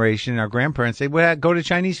parents' generation, our grandparents, they would go to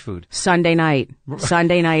Chinese food. Sunday night.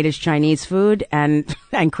 Sunday night is Chinese food and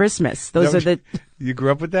Christmas. Those are the... You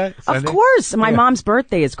grew up with that? Sunday? Of course. My mom's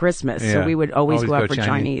birthday is Christmas, so we would always go out for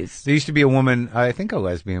Chinese. There used to be a woman, I think a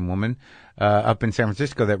lesbian woman, up in San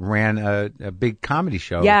Francisco that ran a big comedy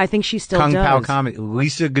show. Yeah, I think she still does. Kung Pao Comedy.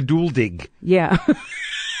 Lisa Gaduldig. Yeah.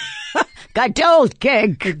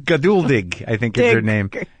 Gaduldig, I think is her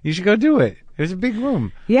name. You should go do it. There's a big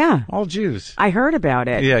room. Yeah. All Jews. I heard about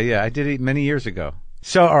it. Yeah. I did it many years ago.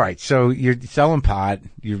 So, all right. So you're selling pot.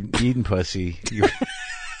 You're eating pussy.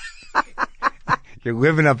 You're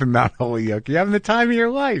living up in Mount Holyoke. You're having the time of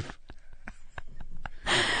your life.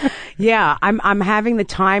 Yeah, I'm having the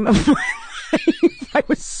time of my life. I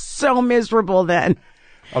was so miserable then.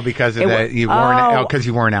 Oh, because of that, you weren't out because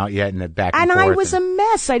you weren't out yet in the back and forth. I was a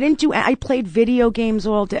mess. I played video games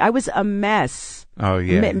all day. I was a mess. Oh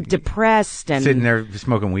yeah, depressed and sitting there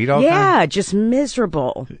smoking weed all the time. Yeah, just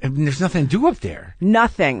miserable. And there's nothing to do up there.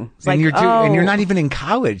 Nothing. It's and like, and you're not even in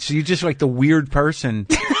college, so you're just like the weird person.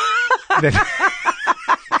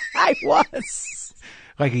 I was.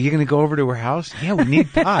 Like, are you going to go over to her house? Yeah, we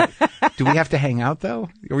need pot. Do we have to hang out though?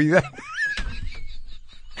 Do we have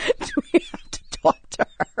to talk to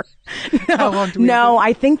her? No,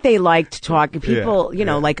 I think they liked talking. People,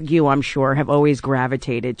 like you, I'm sure, have always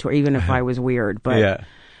gravitated to, even if I was weird. But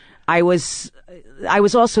I was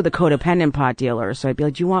also the codependent pot dealer, so I'd be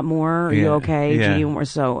like, "Do you want more? Are you okay? Do you need more?"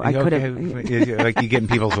 So I could have, like, you get in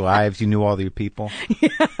people's lives. You knew all the people.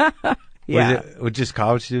 Yeah. Was it just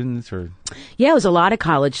college students or? Yeah, it was a lot of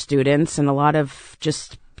college students and a lot of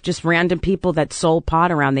just random people that sold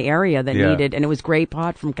pot around the area that needed, and it was great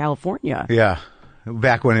pot from California. Yeah.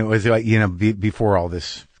 Back when it was like, before all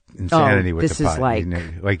this insanity with this the pot.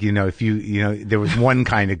 Is like, if there was one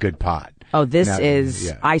kind of good pot. Oh,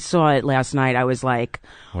 I saw it last night. I was like,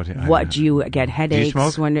 what do you get headaches? Do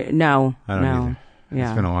you smoke? No. I don't either. Yeah.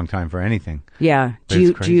 It's been a long time for anything. Yeah. Do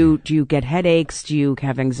you get headaches? Do you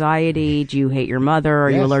have anxiety? Do you hate your mother?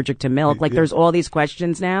 Are you allergic to milk? Like, there's all these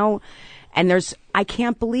questions now. And I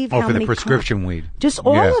can't believe how for many. the prescription weed. Just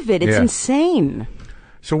all of it. It's insane.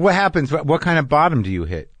 So what happens? What kind of bottom do you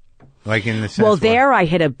hit? Like in the sense I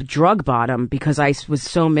hit a drug bottom because I was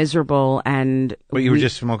so miserable and. But you were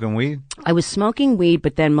just smoking weed? I was smoking weed,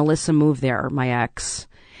 but then Melissa moved there, my ex.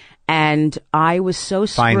 And I was so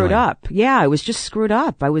screwed up. Yeah, I was just screwed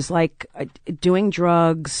up. I was like doing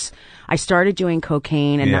drugs. I started doing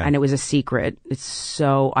cocaine, and it was a secret.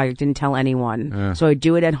 I didn't tell anyone. So I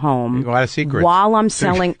do it at home. A lot of secrets. While I'm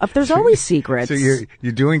selling. There's always secrets. So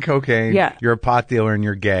you're doing cocaine. Yeah. You're a pot dealer and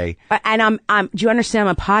you're gay. And do you understand?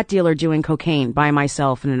 I'm a pot dealer doing cocaine by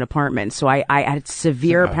myself in an apartment. So I had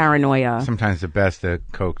severe paranoia. Sometimes the best to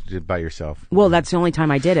coke by yourself. Well, that's the only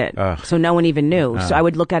time I did it. So no one even knew. So I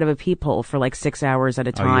would look out of a peephole for like 6 hours at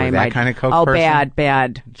a time. You were that kind of coke person?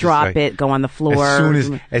 Bad. Drop it, go on the floor.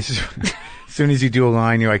 As soon as you do a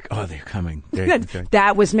line, you're like, oh, they're coming.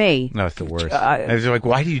 That was me. No, it's the worst. I was like,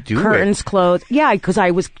 why do you do curtains closed? Yeah, because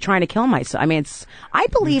I was trying to kill myself. I mean, I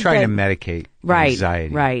believe you're trying to medicate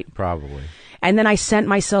anxiety. Right. Probably. And then I sent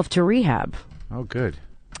myself to rehab. Oh, good.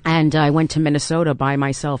 And I went to Minnesota by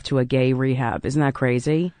myself to a gay rehab. Isn't that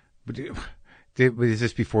crazy? Is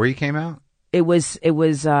this before you came out? It was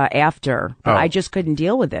after. But I just couldn't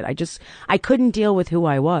deal with it. I couldn't deal with who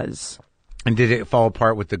I was. And did it fall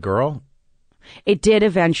apart with the girl? It did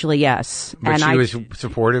eventually, yes. But she was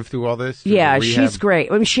supportive through all this? Yeah, she's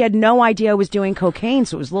great. I mean, she had no idea I was doing cocaine,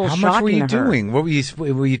 so it was a little shocking to her. How much were you doing? What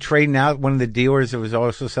were you trading out? One of the dealers that was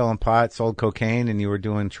also selling pot sold cocaine, and you were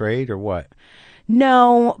doing trade, or what?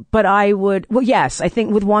 No, but I would. Well, yes, I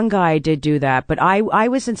think with one guy I did do that, but I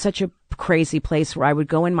was in such a crazy place where I would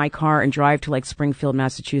go in my car and drive to like Springfield,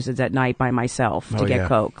 Massachusetts at night by myself to get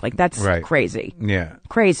coke. Like, that's crazy. Yeah.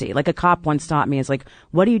 Crazy. Like, a cop once stopped me. He's like,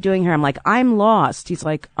 "What are you doing here?" I'm like, "I'm lost." He's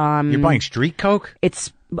like, You're buying street coke?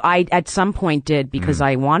 I at some point did because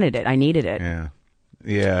I wanted it. I needed it. Yeah.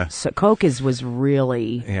 Yeah. So coke was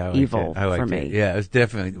really evil for me. Yeah, it was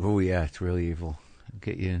definitely, it's really evil.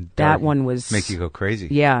 Get you in that one was make you go crazy.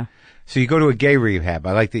 Yeah. So you go to a gay rehab.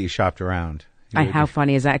 I like that you shopped around. How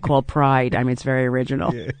funny is that? Called Pride. I mean, it's very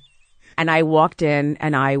original. Yeah. And I walked in,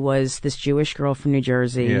 and I was this Jewish girl from New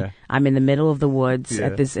Jersey. Yeah. I'm in the middle of the woods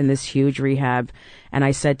in this huge rehab, and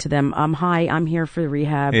I said to them, "Hi, I'm here for the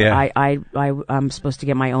rehab. Yeah. I'm supposed to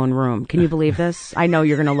get my own room. Can you believe this? I know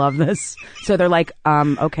you're gonna love this." So they're like,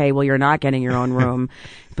 "Okay, well, you're not getting your own room,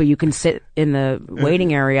 but you can sit in the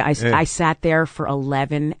waiting area." I sat there for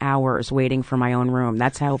 11 hours waiting for my own room.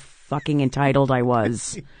 That's how fucking entitled I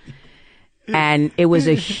was. And it was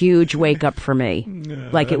a huge wake up for me.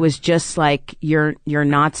 Like, it was just like, you're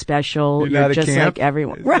not special. You're just like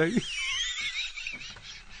everyone. Right.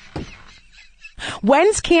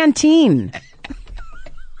 When's canteen?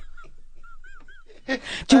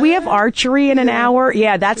 Do we have archery in an hour?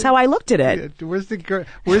 Yeah, that's how I looked at it. Yeah. Where's the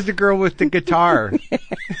girl with the guitar?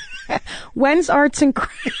 When's arts and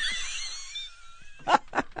crafts?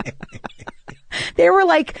 They were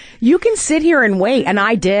like, "You can sit here and wait," and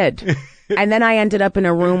I did. And then I ended up in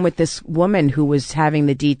a room with this woman who was having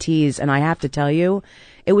the DTs, and I have to tell you,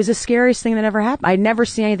 it was the scariest thing that ever happened. I'd never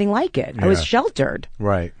seen anything like it. Yeah. I was sheltered.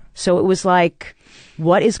 Right. So it was like,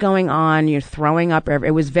 what is going on? You're throwing up.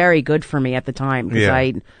 It was very good for me at the time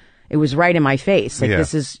because it was right in my face. Like,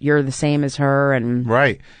 you're the same as her. And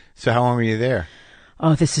right. So how long were you there?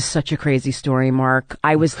 Oh, this is such a crazy story, Mark.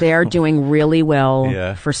 I was there doing really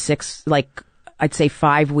well for I'd say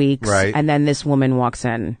 5 weeks. Right. And then this woman walks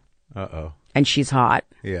in. Uh-oh. And she's hot.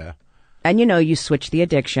 Yeah. And, you switch the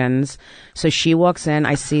addictions. So she walks in.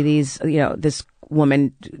 I see this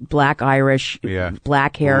woman, black Irish,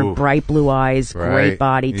 black hair, bright blue eyes, great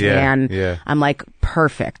body, tan. Yeah. I'm like,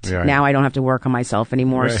 perfect. Yeah, now I don't have to work on myself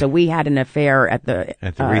anymore. Right. So we had an affair at the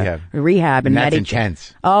rehab. And that's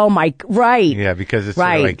intense. Oh, right. Yeah, because it's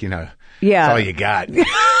sort of like, it's all you got.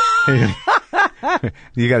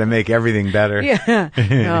 You got to make everything better. Yeah.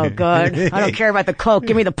 Oh, God. I don't care about the coke.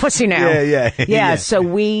 Give me the pussy now. Yeah. So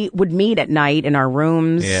we would meet at night in our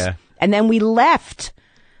rooms. Yeah. And then we left.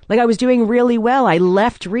 Like, I was doing really well. I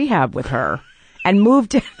left rehab with her and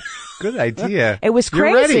moved in. Good idea. It was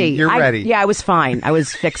crazy. You're ready. Yeah, I was fine. I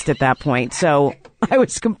was fixed at that point. So I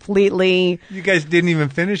was completely. You guys didn't even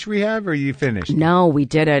finish rehab, or you finished? No, we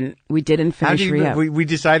didn't. We didn't finish rehab. We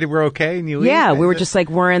decided we're okay, and you leave? Yeah, we were just like,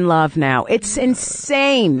 we're in love now. It's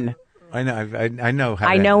insane. I know. I know.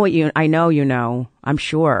 I know you know. I'm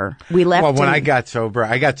sure. We left. Well, when I got sober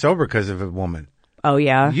because of a woman. Oh,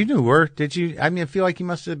 yeah? You knew her, did you? I mean, I feel like you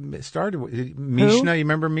must have started with Mishna. You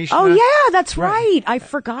remember Mishna? Oh, yeah, that's right. I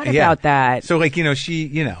forgot about that. So,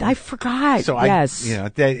 she, I forgot. So, yes.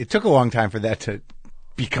 It took a long time for that to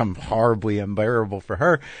become horribly unbearable for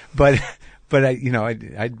her. But I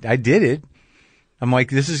did it. I'm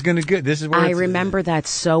like, this is going to good. This is where I remember that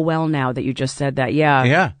so well now that you just said that. Yeah.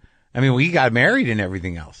 Yeah. I mean, we got married and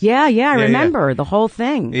everything else. Yeah, I remember the whole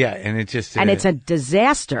thing. Yeah, and it just... And it's a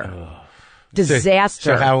disaster. Disaster.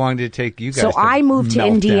 So how long did it take you guys So I moved to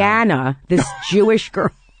Indiana, this Jewish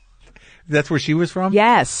girl. That's where she was from?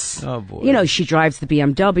 Yes. Oh, boy. She drives the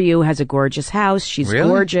BMW, has a gorgeous house. She's really?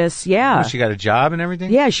 Gorgeous. Yeah. Oh, she got a job and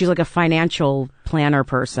everything? Yeah, she's like a financial planner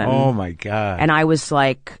person. Oh, my God. And I was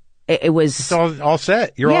like... It was... It's all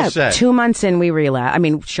set. You're all set. 2 months in, we relapsed. I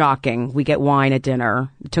mean, shocking. We get wine at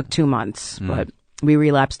dinner. It took 2 months, but we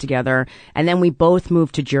relapsed together. And then we both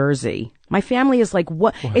moved to Jersey. My family is like,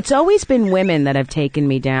 what? It's always been women that have taken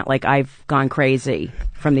me down. Like, I've gone crazy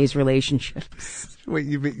from these relationships. Wait,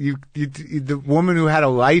 you the woman who had a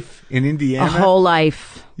life in Indiana? A whole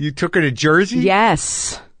life. You took her to Jersey?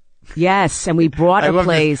 Yes. And we brought a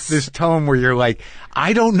place. This tone where you're like,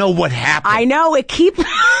 I don't know what happened. I know, it keeps...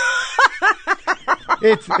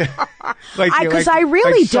 It's like because I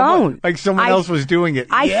really don't. Like someone else was doing it.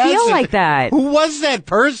 I feel like that. Who was that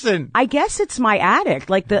person? I guess it's my addict.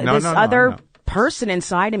 Like this other person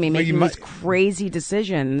inside of me making these crazy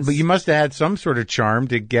decisions. But you must have had some sort of charm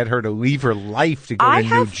to get her to leave her life to go to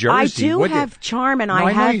New Jersey. I do have charm, and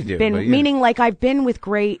I have been. Meaning, like I've been with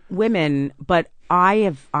great women, but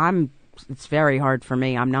it's very hard for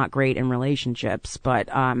me. I'm not great in relationships, but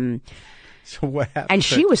So what happened? And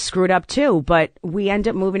she was screwed up too, but we end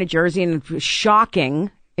up moving to Jersey, and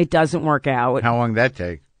shocking, it doesn't work out. How long did that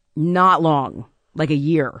take? Not long, like a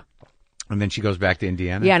year. And then she goes back to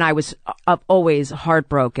Indiana? Yeah, and I was always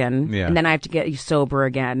heartbroken. Yeah. And then I have to get sober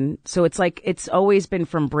again. So it's like, it's always been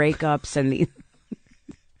from breakups and the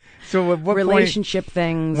so at what relationship point,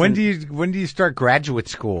 things. When do you start graduate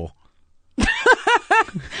school?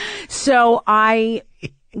 So I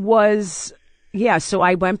was... Yeah, so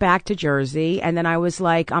I went back to Jersey, and then I was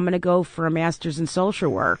like, I'm going to go for a master's in social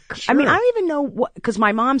work. Sure. I mean, I don't even know what, because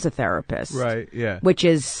my mom's a therapist. Right, yeah. Which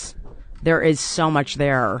is, there is so much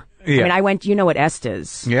there. Yeah. I mean, I went, you know what EST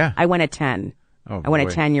is? Yeah. I went at 10. Oh, I went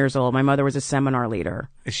at 10 years old. My mother was a seminar leader.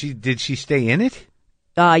 Did she stay in it?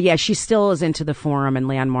 Yeah, she still is into the forum and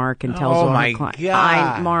Landmark and tells all her clients.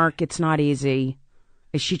 God. Mark, it's not easy.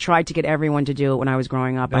 She tried to get everyone to do it when I was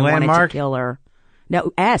growing up. I wanted to kill her.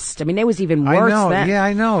 No, EST. I mean, it was even worse then. Yeah,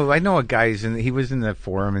 I know. I know a guy. He was in the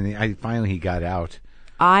forum, and finally he got out.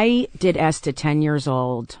 I did EST at 10 years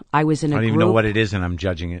old. I was in a group. I don't even know what it is, and I'm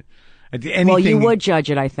judging it. Well, you would judge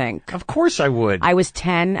it, I think. Of course I would. I was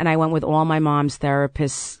 10, and I went with all my mom's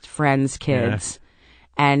therapist friends' kids.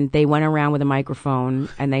 Yeah. And they went around with a microphone,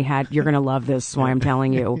 and they had, you're going to love this, why I'm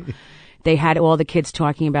telling you. They had all the kids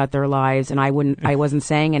talking about their lives, and I wasn't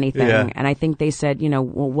saying anything. Yeah. And I think they said,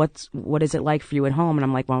 well, what is it like for you at home? And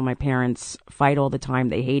I'm like, well, my parents fight all the time.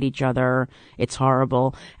 They hate each other. It's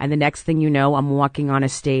horrible. And the next thing you know, I'm walking on a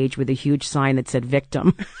stage with a huge sign that said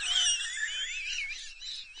victim.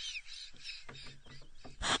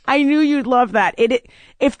 I knew you'd love that.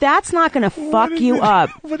 If that's not going to fuck you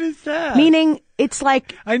up. What is that? Meaning, it's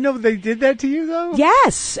like. I know they did that to you, though?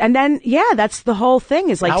 Yes. And then, yeah, that's the whole thing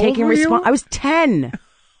is like taking responsibility. I was 10.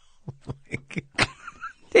 Oh my God.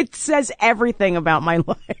 It says everything about my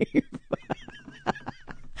life.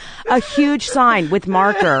 A huge sign with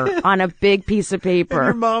marker on a big piece of paper. And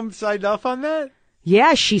your mom signed off on that?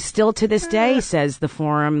 Yeah, she still to this day says the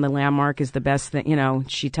Forum, the Landmark is the best thing. You know,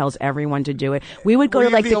 she tells everyone to do it. We would go to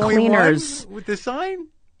like the cleaners with the sign.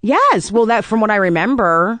 Yes, well, that from what I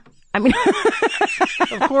remember. I mean,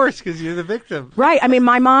 of course, because you're the victim, right? I mean,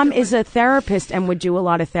 my mom is a therapist and would do a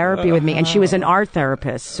lot of therapy with me, and she was an art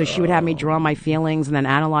therapist, so she would have me draw my feelings and then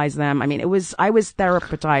analyze them. I mean, I was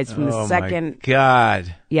therapized from the second. My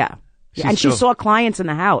God. Yeah, and she saw clients in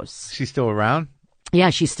the house. She's still around? Yeah,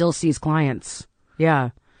 she still sees clients.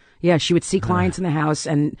 Yeah. Yeah, she would see clients in the house,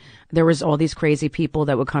 and there was all these crazy people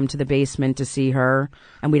that would come to the basement to see her,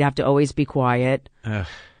 and we'd have to always be quiet.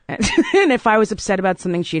 And if I was upset about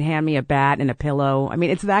something, she'd hand me a bat and a pillow. I mean,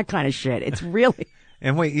 it's that kind of shit. It's really...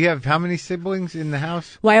 And wait, you have how many siblings in the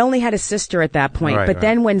house? Well, I only had a sister at that point. But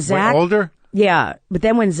then when Zach... older? Yeah. But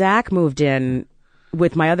then when Zach moved in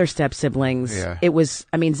with my other step-siblings, it was...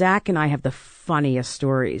 I mean, Zach and I have the funniest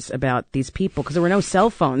stories about these people because there were no cell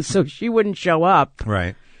phones, so she wouldn't show up.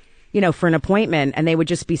 Right. You know, for an appointment, and they would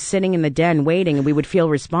just be sitting in the den waiting, and we would feel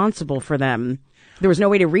responsible for them. There was no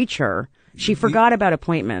way to reach her. She forgot about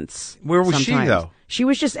appointments. Where was she, though? She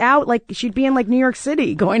was just out, like, she'd be in, like, New York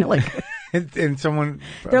City, going to, like... and someone...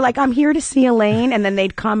 They're like, I'm here to see Elaine, and then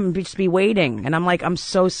they'd come and just be waiting. And I'm like, I'm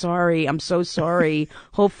so sorry.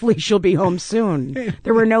 Hopefully she'll be home soon.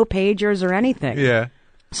 There were no pagers or anything. Yeah.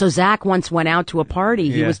 So Zach once went out to a party.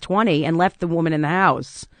 He was 20 and left the woman in the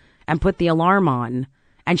house and put the alarm on.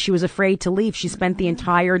 And she was afraid to leave. She spent the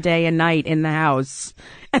entire day and night in the house.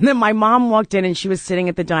 And then my mom walked in and she was sitting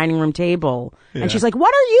at the dining room table. Yeah. And she's like,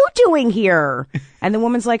 what are you doing here? And the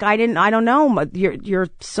woman's like, I don't know. Your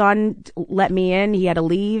son let me in. He had to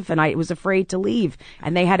leave and I was afraid to leave.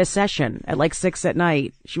 And they had a session at like 6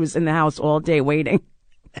 p.m. She was in the house all day waiting.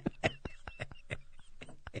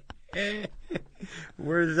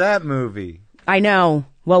 Where's that movie? I know.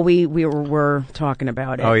 Well, we were talking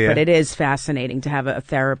about it. Oh, yeah. But it is fascinating to have a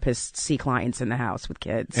therapist see clients in the house with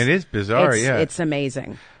kids. It is bizarre, It's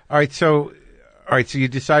amazing. All right, so you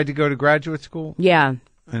decide to go to graduate school? Yeah.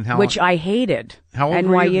 And which I hated. How old NYU.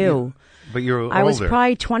 were you? But you're older. I was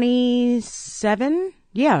probably 27.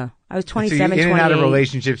 Yeah. I was 27, so you're in and out of 28.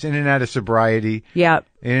 relationships, in and out of sobriety. Yeah.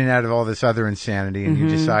 In and out of all this other insanity, and you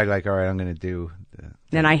decide, like, all right, I'm going to do...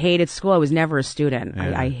 And I hated school. I was never a student.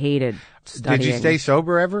 Yeah. I hated studying. Did you stay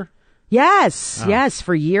sober ever? Yes. Oh. Yes,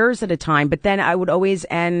 for years at a time. But then I would always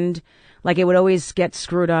end, like it would always get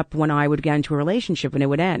screwed up when I would get into a relationship and it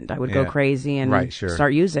would end. I would go crazy and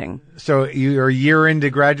start using. So you're a year into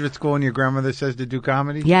graduate school and your grandmother says to do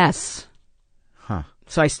comedy? Yes. Huh.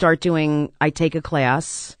 So I take a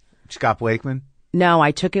class. Scott Blakeman? No,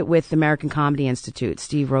 I took it with the American Comedy Institute,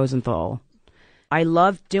 Steve Rosenthal. I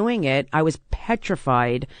loved doing it. I was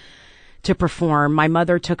petrified to perform. My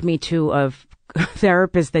mother took me to a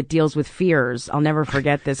therapist that deals with fears. I'll never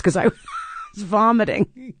forget this because I was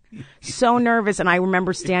vomiting. So nervous. And I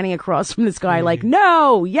remember standing across from this guy like,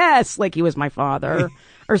 no, yes, like he was my father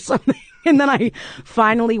or something. And then I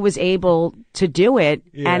finally was able to do it.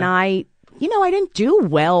 Yeah. And I didn't do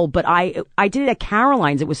well, but I did it at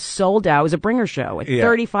Caroline's. It was sold out. It was a bringer show with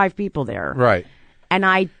 35 people there. Right. And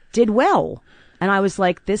I did well. And I was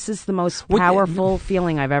like, this is the most powerful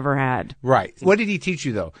feeling I've ever had. Right. What did he teach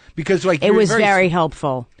you, though? Because like it was very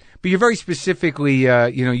helpful. But you're very specifically,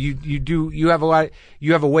 you have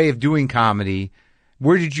a way of doing comedy.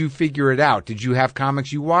 Where did you figure it out? Did you have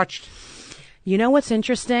comics you watched? You know what's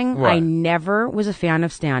interesting? What? I never was a fan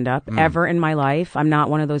of stand-up ever in my life. I'm not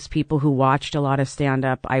one of those people who watched a lot of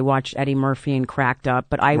stand-up. I watched Eddie Murphy and cracked up,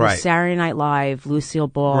 but I was Saturday Night Live, Lucille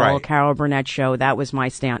Ball, Carol Burnett show. That was my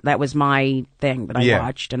That was my thing that I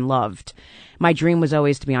watched and loved. My dream was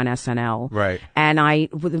always to be on SNL. Right. And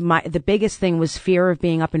the biggest thing was fear of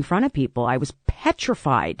being up in front of people. I was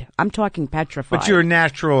petrified. I'm talking petrified. But you're a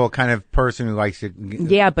natural kind of person who likes to...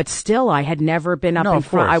 Yeah, but still, I had never been up in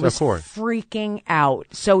front. I was freaking out.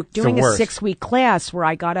 So doing a 6-week class where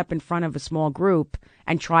I got up in front of a small group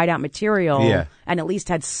and tried out material and at least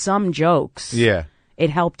had some jokes. Yeah.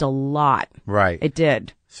 It helped a lot. Right. It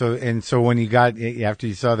did. So when you after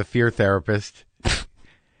you saw the fear therapist...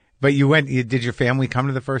 But did your family come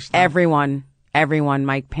to the first time? Everyone,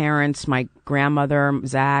 my parents, my grandmother,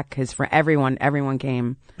 Zach, his friend, everyone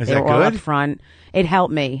came. They were good? all up front. It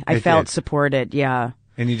helped me. I felt supported, yeah.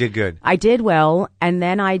 And you did good. I did well, and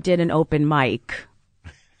then I did an open mic.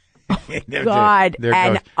 God,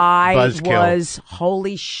 and I was,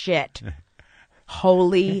 holy shit.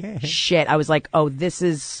 Holy shit. I was like, oh, this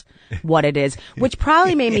is what it is. Which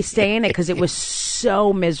probably made me stay in it because it was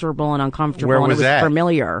so miserable and uncomfortable. Where was and it was that?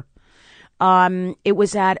 Familiar. It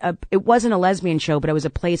wasn't a lesbian show, but it was a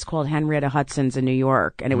place called Henrietta Hudson's in New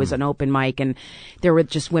York, and it was an open mic, and there were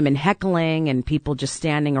just women heckling and people just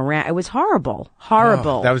standing around. It was horrible.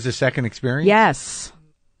 Oh, that was the second experience? Yes.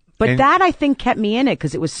 But that, I think, kept me in it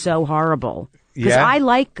because it was so horrible. Because I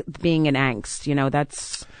like being in angst,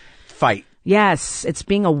 that's... Fight. Yes, it's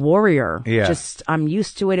being a warrior. Yeah. Just, I'm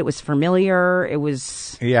used to it. It was familiar. It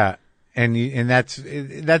was... Yeah. And that's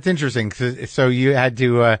interesting. So you had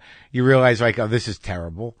to, you realize like, oh, this is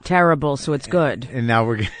terrible. Terrible, so it's good. And now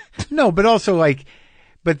we're, no, but also like,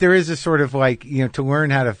 but there is a sort of like, to learn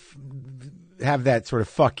how to have that sort of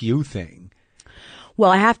fuck you thing. Well,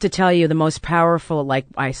 I have to tell you, the most powerful, like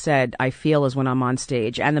I said, I feel is when I'm on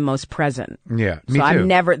stage, and the most present. Yeah, me so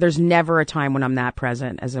too. There's never a time when I'm that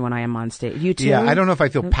present as when I am on stage. You too? Yeah, I don't know if I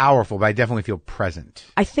feel powerful, but I definitely feel present.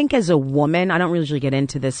 I think as a woman, I don't usually get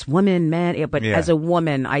into this woman, man, but as a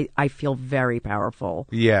woman, I feel very powerful.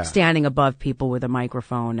 Yeah. Standing above people with a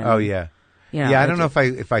microphone. And, oh, yeah. I don't know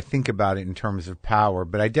if I think about it in terms of power,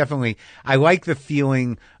 but I like the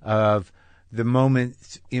feeling of the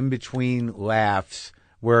moments in between laughs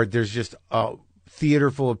where there's just a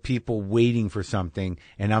theater full of people waiting for something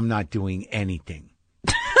and I'm not doing anything.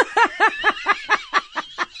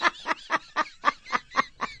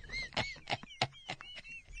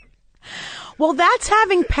 Well, that's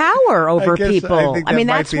having power over people. I mean,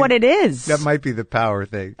 that's what it is. That might be the power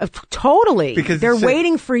thing. Totally. Because they're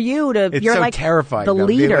waiting for you to, it's you're so like terrifying, the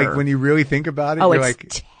leader. Like when you really think about it, oh, you're it's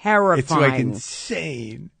like, terrifying. It's like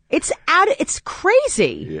insane. It's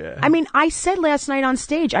crazy. Yeah. I mean, I said last night on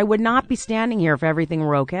stage, I would not be standing here if everything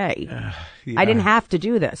were okay. Yeah. I didn't have to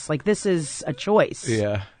do this. Like, this is a choice.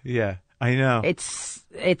 Yeah. Yeah. I know.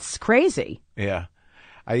 It's crazy. Yeah.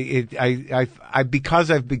 I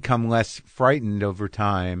because I've become less frightened over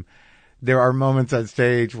time, there are moments on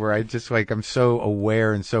stage where I just like, I'm so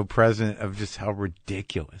aware and so present of just how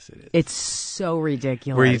ridiculous it is. It's so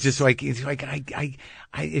ridiculous. Where you just like, it's like,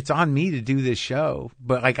 it's on me to do this show,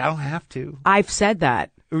 but like, I don't have to. I've said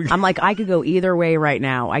that. I'm like, I could go either way right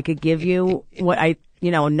now. I could give you what I,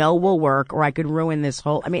 know will work, or I could ruin this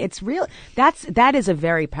whole, I mean, it's real. That is a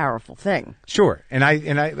very powerful thing. Sure. And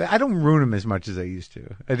I don't ruin them as much as I used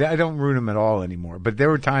to. I don't ruin them at all anymore. But there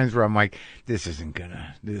were times where I'm like,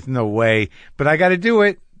 there's no way, but I got to do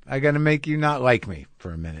it. I got to make you not like me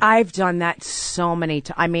for a minute. I've done that so many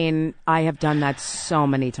times. I mean, I have done that so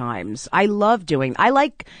many times. I love I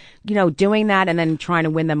like, doing that and then trying to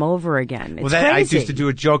win them over again. It's crazy. I used to do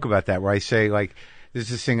a joke about that where I say like, this is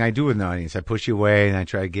this thing I do with an audience. I push you away and I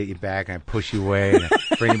try to get you back and I push you away and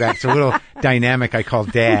I bring you back. It's a little dynamic I call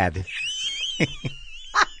dad.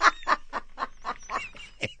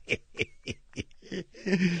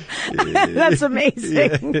 That's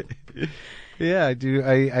amazing. Yeah, I do.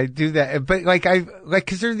 I do that. But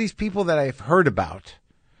cause there are these people that I've heard about.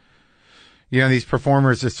 These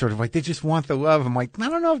performers are sort of like, they just want the love. I'm like, I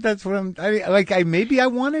don't know if that's what maybe I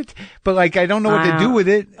want it, but like, I don't know what to do with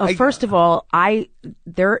it. First of all,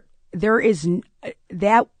 there is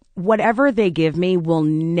that whatever they give me will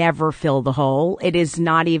never fill the hole. It is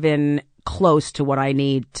not even close to what I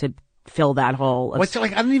need to fill that hole. What's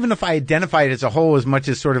like, I don't even know if I identify it as a whole as much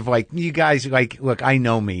as sort of like, you guys like, look, I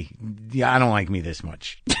know me. Yeah, I don't like me this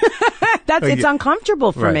much. It's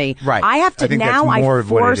uncomfortable for me. Right. I have to I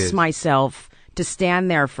force it myself to stand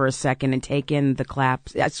there for a second and take in the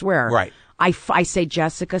claps. I swear. Right. I say,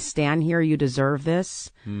 Jessica, stand here. You deserve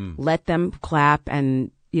this. Let them clap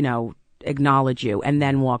and, acknowledge you and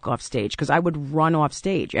then walk off stage. Because I would run off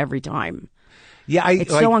stage every time. Yeah,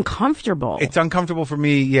 it's so uncomfortable. It's uncomfortable for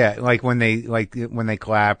me. Yeah, like when they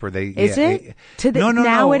clap or they. Is it?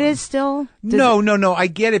 No. It is still. No. I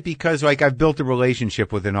get it because like I've built a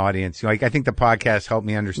relationship with an audience. Like I think the podcast helped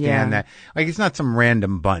me understand that. Like it's not some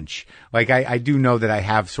random bunch. Like I do know that I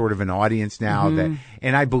have sort of an audience now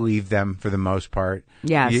and I believe them for the most part.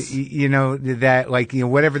 Yes. That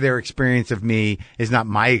whatever their experience of me is not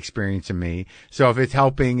my experience of me. So if it's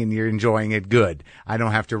helping and you're enjoying it, good. I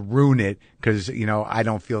don't have to ruin it because, I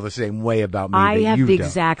don't feel the same way about me. I have the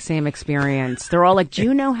exact same experience. They're all like, do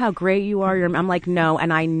you know how great you are? I'm like, no,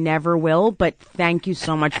 and I never will, but thank you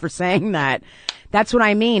so much for saying that. That's what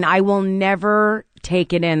I mean. I will never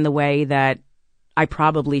take it in the way that I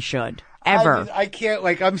probably should. Ever. I can't,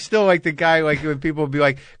 I'm still like the guy, when people be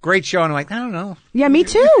like, great show, and I'm like, I don't know. Yeah, me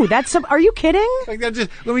too. Are you kidding? Let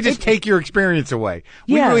me just take your experience away.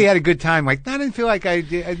 We really had a good time. I didn't feel like I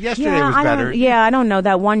did. Yesterday was better. I don't know.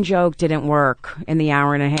 That one joke didn't work in the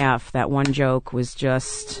hour and a half. That one joke was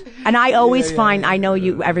just, and I always find, I know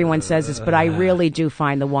everyone says this, but I really do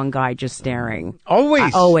find the one guy just staring.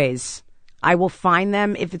 Always. Always. I will find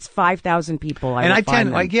them. If it's 5,000 people, I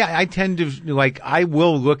tend to I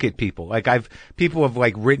will look at people. Like people have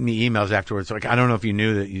like written me emails afterwards. Like, I don't know if you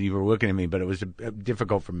knew that you were looking at me, but it was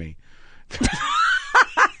difficult for me.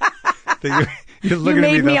 You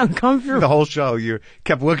made me uncomfortable. The whole show, you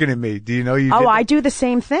kept looking at me. Do you know you did? I do the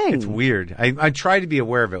same thing. It's weird. I try to be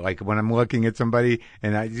aware of it. Like when I'm looking at somebody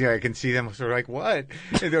and I can see them sort of like, what?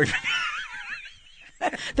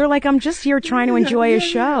 They're like, I'm just here trying to enjoy a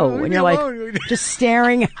show. And you're like, just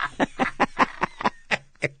staring.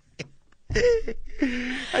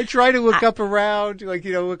 I try to look up around,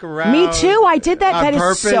 look around. Me too. I did that. That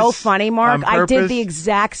purpose, is so funny, Mark. I did the purpose.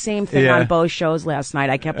 exact same thing on both shows last night.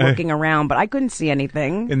 I kept looking around, but I couldn't see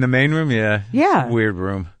anything. In the main room, yeah. Yeah. It's a weird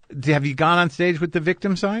room. Have you gone on stage with the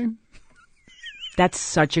victim sign? That's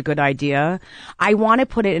such a good idea. I want to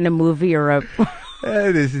put it in a movie or a...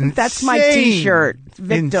 That is insane. That's my T-shirt.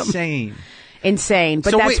 Victim. Insane.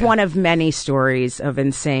 But that's one of many stories of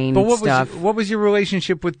insane stuff. What was your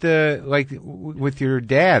relationship with with your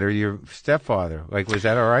dad or your stepfather? Like, was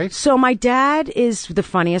that all right? So my dad is the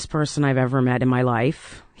funniest person I've ever met in my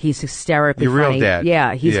life. He's hysterically funny. Your real dad?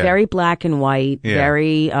 Yeah. He's very black and white. Yeah.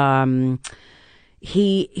 Very,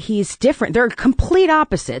 he's different. They're complete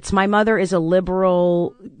opposites. My mother is a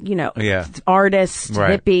liberal, artist,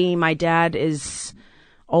 hippie. My dad is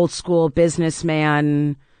old school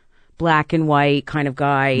businessman, black and white kind of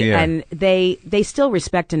guy. Yeah. And they still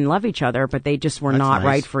respect and love each other, but they just were not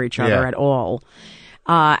right for each other at all.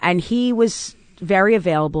 And he was very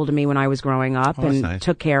available to me when I was growing up and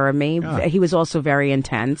took care of me. Yeah. He was also very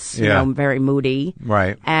intense, very moody.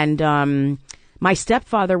 Right. And, my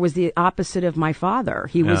stepfather was the opposite of my father.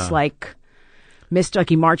 He was like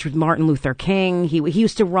he marched with Martin Luther King. He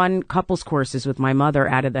used to run couples courses with my mother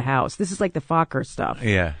out of the house. This is like the Fokker stuff.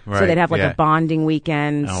 Yeah, right. So they'd have like a bonding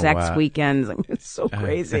weekend, sex weekends. I mean, it's so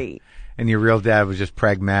crazy. And your real dad was just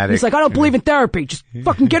pragmatic. He's like, I don't believe in therapy. Just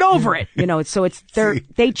fucking get over it. So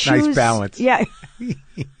they choose. Nice balance. Yeah.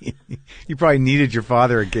 You probably needed your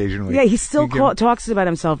father occasionally. Yeah, he still talks about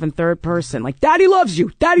himself in third person. Like, Daddy loves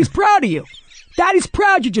you. Daddy's proud of you. Daddy's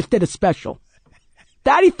proud you just did a special.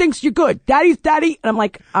 Daddy thinks you're good. Daddy. And I'm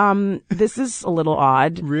like, this is a little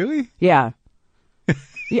odd. Really? Yeah.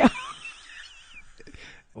 Yeah.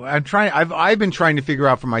 Well, I've been trying to figure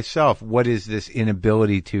out for myself, what is this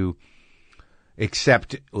inability to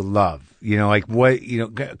accept love?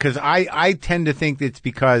 Because I tend to think it's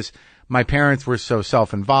because my parents were so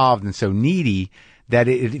self-involved and so needy that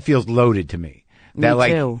it feels loaded to me. That Me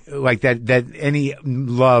too. that any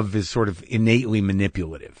love is sort of innately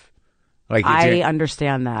manipulative. Like I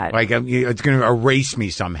understand that. Like it's going to erase me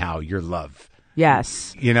somehow. Your love.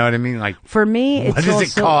 Yes. You know what I mean? Like for me, it's what does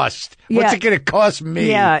it cost? Yeah. What's it going to cost me?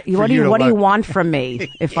 Yeah. What do you want from me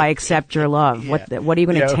if I accept your love? Yeah. What are you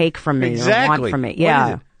going to take from me? Exactly. Or want from me?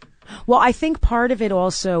 Yeah. Well, I think part of it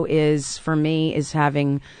also is for me is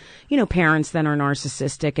having, parents that are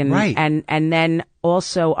narcissistic and then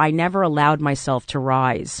also I never allowed myself to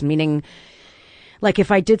rise, meaning like if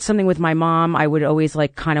I did something with my mom, I would always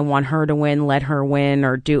like kind of want her to win, let her win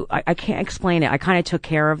or I can't explain it. I kind of took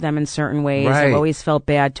care of them in certain ways. Right. I've always felt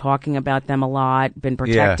bad talking about them a lot, been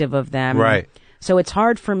protective of them. Right. So it's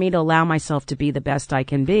hard for me to allow myself to be the best I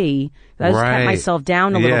can be. I just kept myself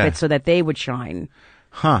down a little bit so that they would shine.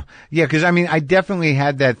 Huh. Yeah, because I definitely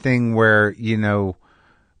had that thing where,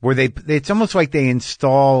 where it's almost like they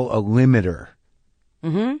install a limiter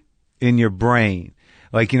in your brain.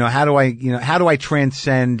 Like, how do I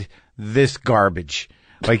transcend this garbage?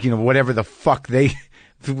 Like, whatever the fuck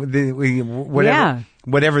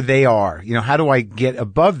whatever they are, how do I get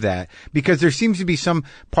above that? Because there seems to be some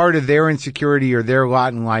part of their insecurity or their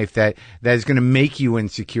lot in life that is going to make you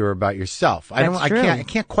insecure about yourself. I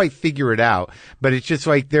can't quite figure it out, but it's just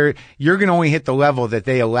like you're going to only hit the level that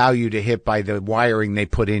they allow you to hit by the wiring they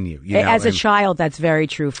put in you. As a child, that's very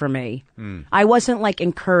true for me. I wasn't like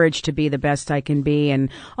encouraged to be the best I can be and,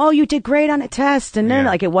 oh, you did great on a test. And then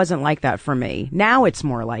like, it wasn't like that for me. Now it's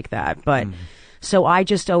more like that, but so I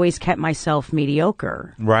just always kept myself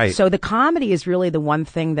mediocre. Right. So the comedy is really the one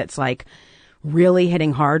thing that's like really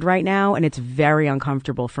hitting hard right now. And it's very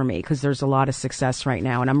uncomfortable for me because there's a lot of success right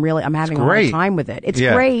now. And I'm having a hard time with it. It's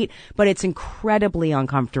great, but it's incredibly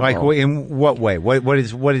uncomfortable. Like in what way? What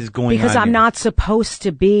is going on? Because I'm not supposed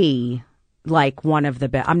to be like one of the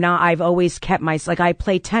best. I've always kept like I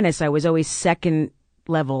play tennis. I was always second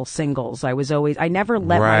level singles. I never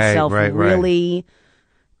let myself really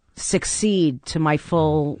succeed to my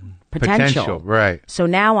full potential. Right. So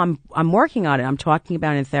now I'm working on it. I'm talking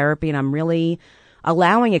about it in therapy and I'm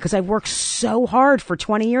allowing it because I've worked so hard for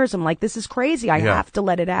 20 years. I'm like, this is crazy. I have to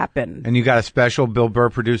let it happen. And you got a special. Bill Burr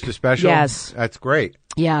produced a special? Yes. That's great.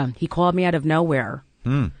 Yeah. He called me out of nowhere.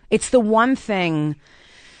 It's the one thing.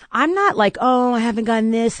 I'm not like, oh, I haven't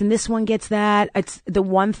gotten this and this one gets that. It's the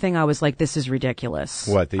one thing I was like, this is ridiculous.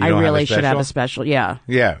 What? That you I don't really have a should have a special? special. Yeah.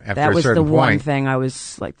 Yeah. After That a was the certain one point. thing I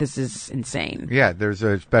was like, this is insane. Yeah. There's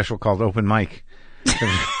a special called Open Mic.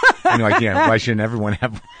 Anyway, yeah. Why shouldn't everyone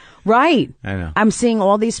have one? Right. I know. I'm seeing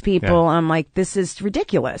all these people. I'm like, this is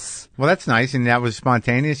ridiculous. Well, that's nice. And that was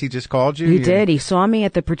spontaneous. He just called you? He did. He saw me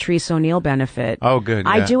at the Patrice O'Neill benefit. Oh, good.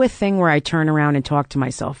 I yeah. do a thing where I turn around and talk to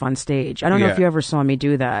myself on stage. I don't know if you ever saw me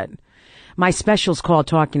do that. My special's called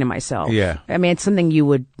Talking to Myself. Yeah. I mean, it's something you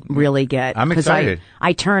would really get. I'm excited.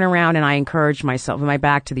 I turn around and I encourage myself with my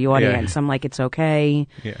back to the audience. I'm like, it's okay.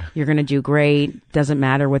 Yeah. You're going to do great. Doesn't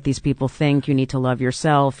matter what these people think. You need to love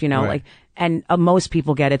yourself, you know, Right. like, and most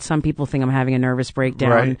people get it. Some people think I'm having a nervous breakdown.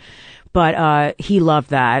 Right. But he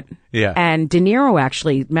loved that. Yeah. And De Niro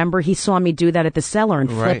actually, remember, he saw me do that at the Cellar and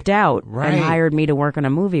flipped out Right. and hired me to work on a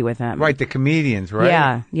movie with him. Right. The comedians, right?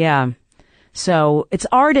 Yeah, yeah. So it's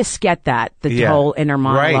artists get that, the whole inner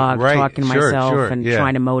monologue, Right. talking to Sure, myself sure. and Yeah.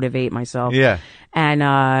 trying to motivate myself. Yeah.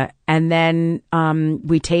 And then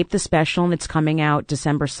we taped the special and it's coming out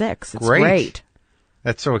December 6th. It's great.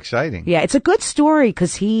 That's so exciting. Yeah, it's a good story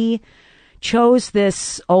because he chose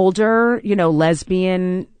this older, you know,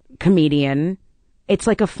 lesbian comedian. It's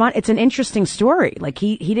like it's an interesting story. Like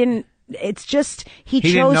he didn't, it's just, he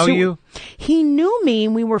chose didn't know you? He knew me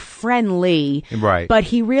and we were friendly. Right. But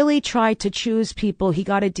he really tried to choose people. He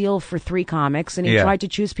got a deal for 3 comics and he tried to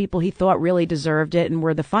choose people he thought really deserved it and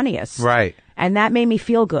were the funniest. Right. And that made me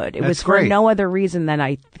feel good. It That's was for great. no other reason than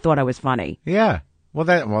I thought I was funny. Yeah.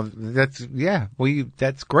 That's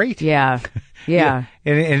great. Yeah. Yeah.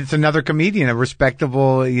 And it's another comedian, a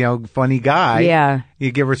respectable, you know, funny guy. Yeah.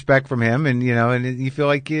 You get respect from him and, you know, and you feel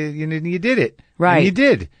like you did it. Right. And you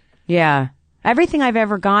did. Yeah. Everything I've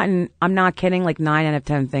ever gotten, I'm not kidding, like 9 out of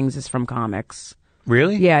 10 things is from comics.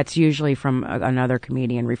 Really? Yeah, it's usually from another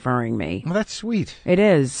comedian referring me. Well, that's sweet. It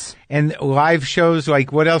is. And live shows,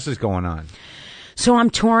 like, what else is going on? So I'm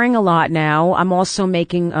touring a lot now. I'm also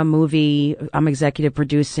making a movie I'm executive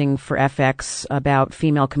producing for FX about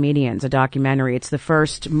female comedians, a documentary. It's the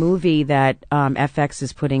first movie that FX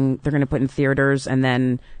is they're going to put in theaters and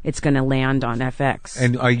then it's going to land on FX.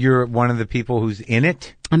 And you're one of the people who's in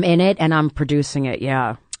it? I'm in it and I'm producing it,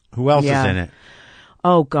 yeah. Who else Yeah. is in it?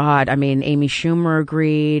 Oh, God. I mean, Amy Schumer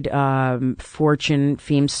agreed, Fortune,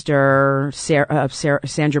 Feemster,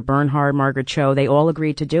 Sandra Bernhard, Margaret Cho, they all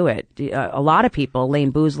agreed to do it. A lot of people,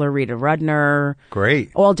 Lane Boozler, Rita Rudner. Great.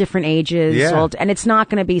 All different ages. Yeah. And it's not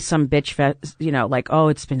going to be some bitch fest, you know, like, oh,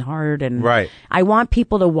 it's been hard. And Right. I want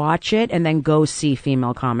people to watch it and then go see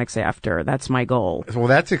female comics after. That's my goal. Well,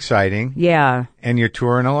 that's exciting. Yeah. And you're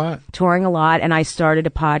touring a lot? Touring a lot. And I started a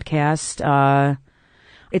podcast,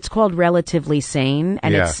 it's called Relatively Sane,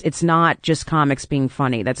 and Yeah. it's not just comics being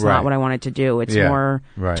funny. That's not what I wanted to do. It's more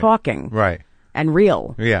talking and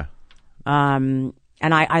real. Yeah. And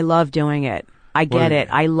I love doing it. I get it.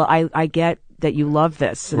 I get that you love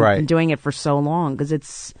this and been doing it for so long because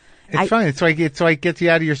it's fun. It's like gets you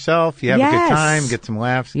out of yourself. You have a good time, get some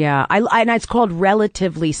laughs. Yeah. And it's called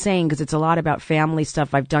Relatively Sane because it's a lot about family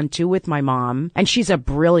stuff. I've done 2 with my mom, and she's a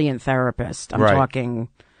brilliant therapist. I'm talking.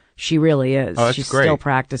 She really is. Oh, that's she great. still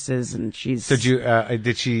practices, and she's. So is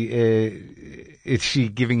she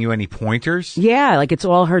giving you any pointers? Yeah, like it's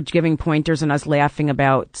all her giving pointers and us laughing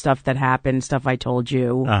about stuff that happened, stuff I told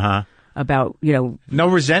you about, you know. No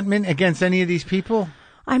resentment against any of these people?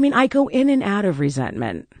 I mean, I go in and out of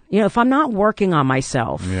resentment. You know, if I'm not working on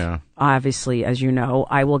myself, obviously, as you know,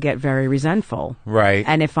 I will get very resentful. Right.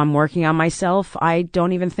 And if I'm working on myself, I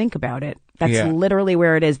don't even think about it. That's literally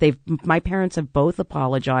where it is. My parents have both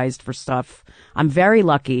apologized for stuff. I'm very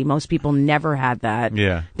lucky. Most people never had that.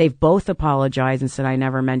 Yeah. They've both apologized and said, I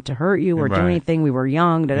never meant to hurt you or do anything. We were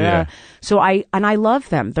young. Da, da, Yeah. da. So I love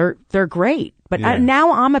them. They're great. But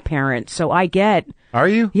now I'm a parent, so I get. Are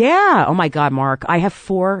you? Yeah. Oh my God, Mark. I have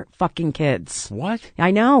 4 fucking kids. What? I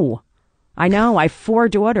know. I have 4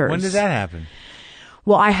 daughters. When did that happen?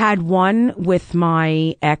 Well, I had one with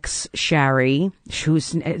my ex, Shari,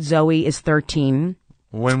 Zoe is 13.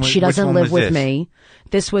 She doesn't live with me.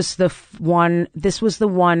 This was the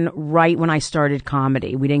one right when I started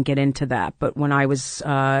comedy. We didn't get into that, but when I was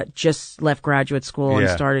just left graduate school and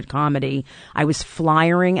started comedy, I was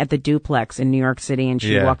flyering at the Duplex in New York City, and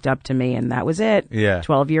she walked up to me, and that was it.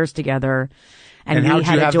 12 years together, and we how'd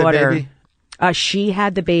had you a have daughter. the baby? She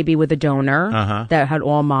had the baby with a donor that had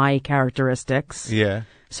all my characteristics. Yeah.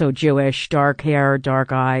 So Jewish, dark hair,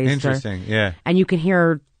 dark eyes. Interesting. Yeah. And you can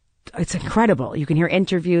hear, it's incredible. You can hear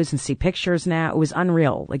interviews and see pictures now. It was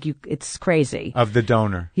unreal. Like it's crazy. Of the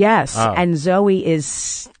donor. Yes. Oh. And Zoe is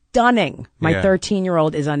stunning. My Yeah.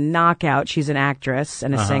 13-year-old is a knockout. She's an actress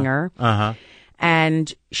and a singer.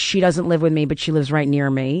 And she doesn't live with me, but she lives right near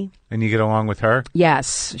me. And you get along with her?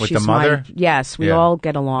 Yes. With she's the mother? Yes. We Yeah. all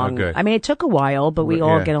get along. Oh, good. I mean, it took a while, but we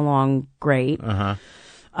all Yeah. get along great.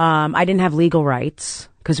 I didn't have legal rights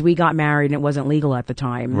because we got married and it wasn't legal at the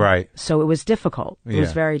time. Right. So it was difficult. It was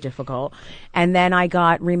Yeah. very difficult. And then I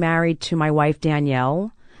got remarried to my wife,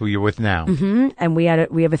 Danielle. Who you're with now? And we have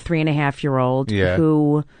a 3.5-year-old Yeah.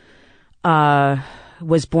 who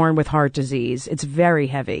was born with heart disease. It's very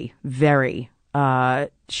heavy, very.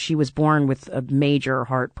 She was born with a major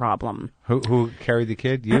heart problem. Who carried the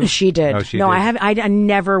kid? You? She did. Oh, she no, did. I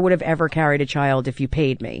never would have ever carried a child if you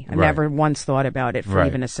paid me. I Right. never once thought about it for Right.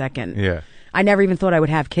 even a second. Yeah. I never even thought I would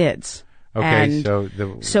have kids. Okay,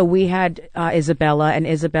 And so we had Isabella, and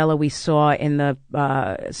Isabella we saw in the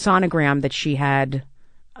sonogram that she had.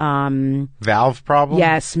 valve problem?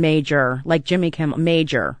 Yes, major, like Jimmy Kimmel,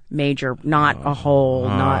 major, not a hole,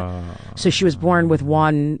 not. So she was born with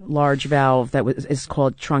one large valve that is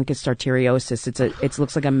called truncus arteriosus. It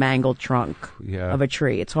looks like a mangled trunk Yeah. of a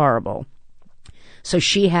tree. It's horrible. So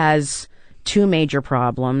she has 2 major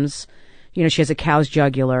problems. You know, she has a cow's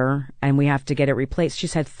jugular, and we have to get it replaced.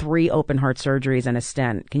 She's had 3 open heart surgeries and a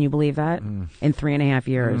stent. Can you believe that? In 3.5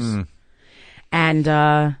 years.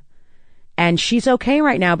 And she's okay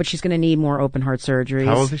right now, but she's going to need more open heart surgeries.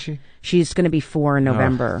 How old is she? She's going to be 4 in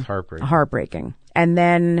November. it's heartbreaking. Heartbreaking. And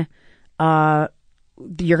then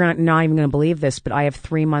you're not even going to believe this, but I have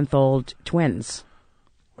 3-month-old twins.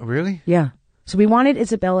 Really? Yeah. So we wanted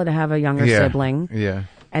Isabella to have a younger sibling. Yeah.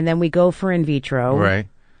 And then we go for in vitro. Right.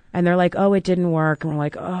 And they're like, oh, it didn't work. And we're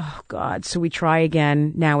like, oh, God. So we try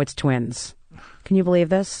again. Now it's twins. Can you believe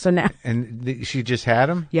this? So now, And she just had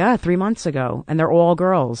him? yeah, 3 months ago. And they're all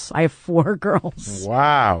girls. I have 4 girls.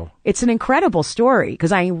 Wow. It's an incredible story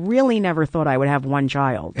because I really never thought I would have one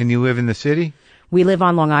child. And you live in the city? We live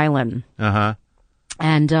on Long Island. Uh-huh.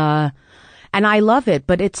 And I love it,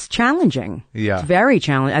 but it's challenging. Yeah. It's very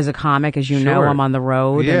challenging. As a comic, as you know, Sure. I'm on the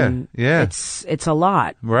road. Yeah, And yeah. It's a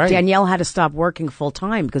lot. Right. Danielle had to stop working full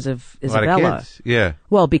time because of A lot Isabella. of kids. Yeah.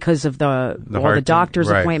 Well, because of all heart the doctor's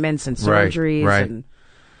right. appointments and Right, surgeries. right.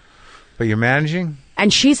 But you're managing?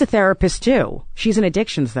 And she's a therapist too. She's an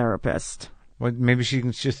addictions therapist. Well, maybe she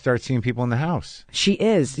can just start seeing people in the house. She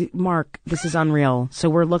is. Mark, this is unreal. So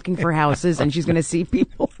we're looking for houses and she's going to see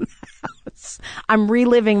people in the house. I'm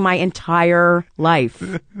reliving my entire life.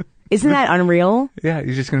 Isn't that unreal? Yeah,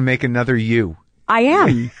 you're just going to make another you. I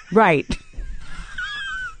am. Right.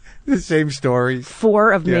 The same stories.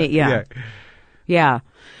 4 of me. Yeah.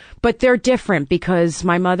 But they're different because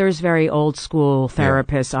my mother's very old school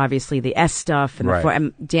therapist, obviously the S stuff. And, Right.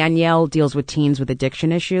 and Danielle deals with teens with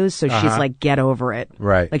addiction issues. So she's like, get over it.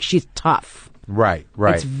 Right. Like she's tough. Right.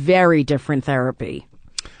 It's very different therapy.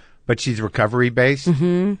 But she's recovery based?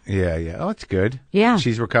 Mm-hmm. Yeah. Oh, it's good. Yeah.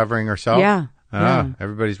 She's recovering herself? Yeah.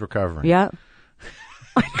 Everybody's recovering. Yeah.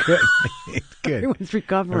 Good. Good. Everyone's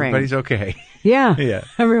recovering. Everybody's okay. Yeah. Yeah.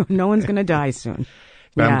 No one's going to die soon.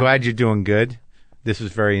 But Yeah. I'm glad you're doing good. This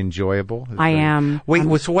was very enjoyable. I am. Wait,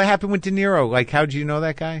 so what happened with De Niro? Like, how did you know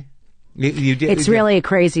that guy? You did. It's really a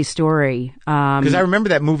crazy story. Because I remember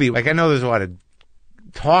that movie. Like, I know there's a lot of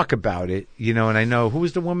talk about it, and I know who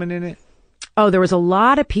was the woman in it. Oh, there was a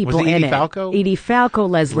lot of people Was it in Edie it. Falco? Edie Falco,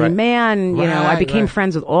 Leslie Right. Mann. I Right, became right.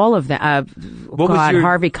 friends with all of them. What was your-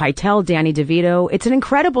 Harvey Keitel, Danny DeVito. It's an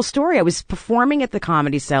incredible story. I was performing at the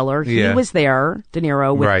Comedy Cellar. He Yeah. was there, De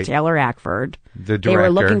Niro, with Right. Taylor Hackford. The They were director,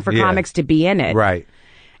 looking for yeah. comics to be in it. Right.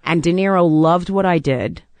 And De Niro loved what I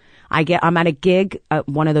did. I'm at a gig,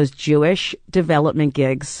 one of those Jewish development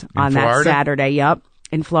gigs on that Florida? Saturday. Yep.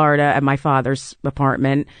 In Florida at my father's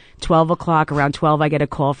apartment. 12 o'clock, around 12, I get a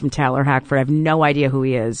call from Taylor Hackford. I have no idea who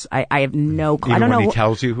he is. I have no clue. I Even don't when know. he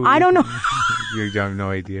tells you who I he don't is? know. You have no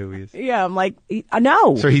idea who he is. Yeah, I'm like,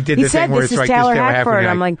 no. So he did He the said thing where this it's is like, Taylor this Taylor Hackford, Hackford.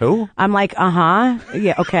 you're I'm like, like, who? I'm like,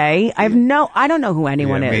 yeah, okay. I don't know who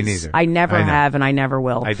anyone Yeah, me is. neither. I never I know. have, and I never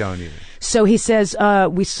will. I don't either. So he says, For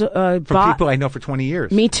people I know for 20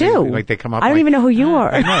 years. Me too. Like they come up. I don't like, even know who you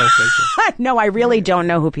are. I know. It's like, No, I really don't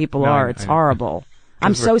know who people No, are. I It's know. horrible.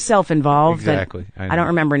 I'm so self-involved Exactly. that I I don't know.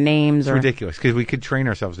 remember names it's or ridiculous because we could train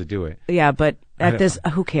ourselves to do it. yeah, but at this.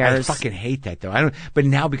 Who cares? I fucking hate that though. I don't. But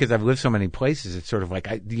now because I've lived so many places, it's sort of like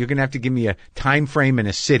you're gonna have to give me a time frame in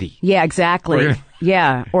a city. Yeah, exactly.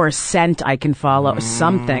 Yeah, or a scent I can follow,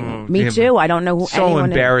 something. Me too. I don't know who. So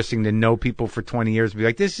embarrassing to know people for 20 years and be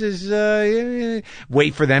like, this is.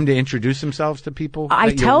 Wait for them to introduce themselves to people.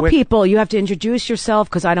 I tell people you have to introduce yourself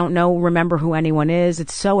because I don't remember who anyone is.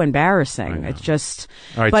 It's so embarrassing. It's just.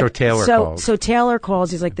 All right, so Taylor calls. So Taylor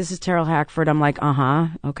calls. He's like, "This is Terrell Hackford." I'm like,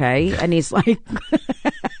 okay, and he's like.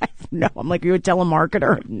 No, I'm like, you're a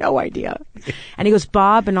telemarketer? No idea. And he goes,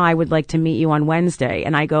 Bob and I would like to meet you on Wednesday.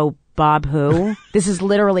 And I go, Bob who? This is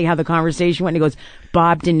literally how the conversation went. And he goes,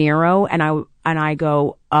 Bob De Niro. And I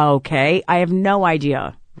go, okay. I have no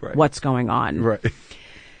idea what's going on. Right.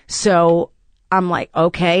 So I'm like,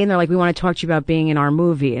 okay. And they're like, we want to talk to you about being in our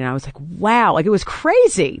movie. And I was like, wow. Like, it was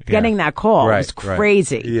crazy getting that call. It was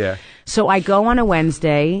crazy. Right. Yeah. So I go on a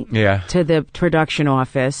Wednesday to the production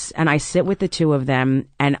office and I sit with the two of them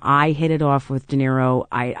and I hit it off with De Niro.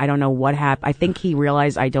 I don't know what happened. I think he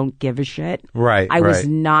realized I don't give a shit. Right. I was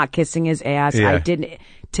not kissing his ass. Yeah. I didn't.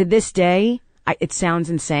 To this day, it sounds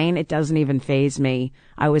insane. It doesn't even faze me.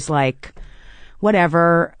 I was like,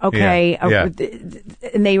 whatever. Okay. Yeah.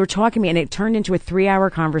 And they were talking to me and it turned into a 3-hour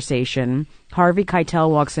conversation. Harvey Keitel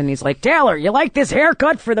walks in and he's like, Taylor, you like this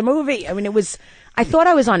haircut for the movie? I mean, I thought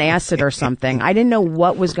I was on acid or something. I didn't know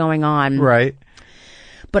what was going on. Right.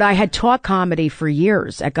 But I had taught comedy for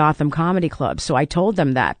years at Gotham Comedy Club. So I told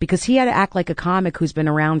them that because he had to act like a comic who's been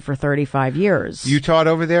around for 35 years. You taught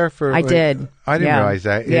over there for? I did. I didn't realize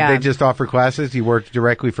that. Yeah. They just offer classes? You worked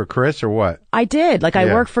directly for Chris or what? I did. Like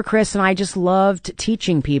I worked for Chris and I just loved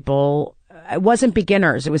teaching people. It wasn't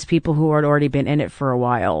beginners. It was people who had already been in it for a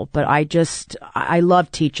while. But I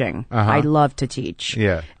love teaching. I love to teach.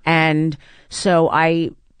 Yeah. And so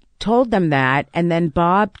I told them that. And then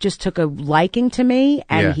Bob just took a liking to me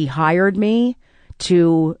and he hired me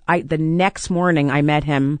the next morning I met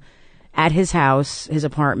him at his house, his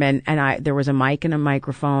apartment. And there was a mic and a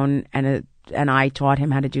microphone and I taught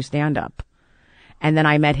him how to do stand up. And then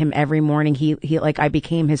I met him every morning. He I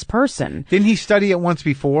became his person. Didn't he study it once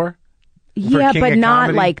before? Yeah, but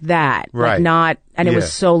not like that. Right. Like not, and it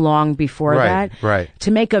was so long before that. Right.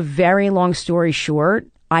 To make a very long story short,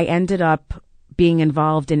 I ended up being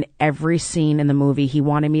involved in every scene in the movie. He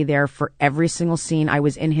wanted me there for every single scene. I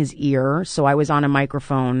was in his ear, so I was on a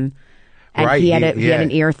microphone, and he had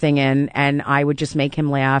an ear thing in, and I would just make him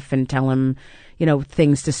laugh and tell him,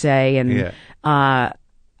 things to say, and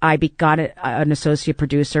I got an associate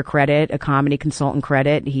producer credit, a comedy consultant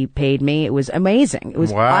credit. He paid me. It was amazing. It was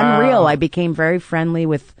unreal. I became very friendly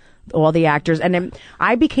with all the actors, and then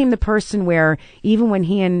I became the person where even when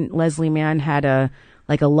he and Leslie Mann had a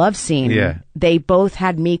love scene, they both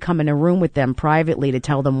had me come in a room with them privately to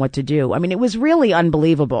tell them what to do. I mean, it was really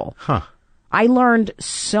unbelievable. Huh. I learned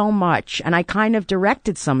so much, and I kind of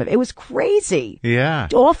directed some of it. It was crazy. Yeah.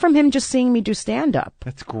 All from him just seeing me do stand-up.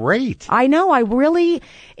 That's great. I know.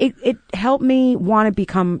 It helped me want to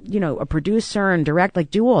become, a producer and direct,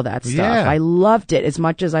 do all that stuff. Yeah. I loved it as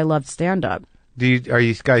much as I loved stand-up. Are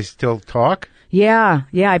you guys still talk? Yeah.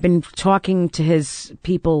 I've been talking to his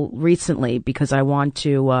people recently because I want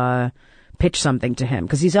to pitch something to him.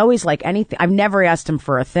 Because he's always like anything. I've never asked him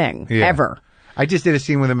for a thing, ever. I just did a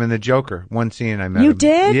scene with him in The Joker. One scene I met him. You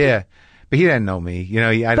did? Yeah. But he didn't know me.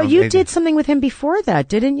 But you did something with him before that,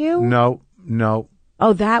 didn't you? No.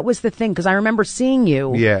 Oh, that was the thing. Because I remember seeing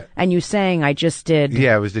you. Yeah. And you saying, I just did.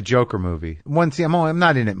 Yeah, it was the Joker movie. One scene. I'm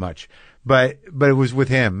not in it much. But it was with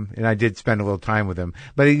him, and I did spend a little time with him.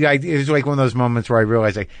 But it was like one of those moments where I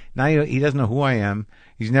realized, now he doesn't know who I am.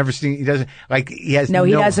 He's never seen. He doesn't he has he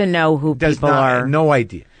doesn't know who people are. No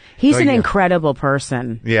idea. He's an incredible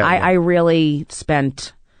person. Yeah, I really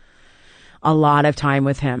spent a lot of time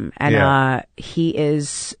with him, and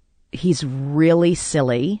he's really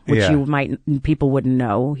silly, which people wouldn't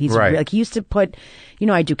know. He's he used to put,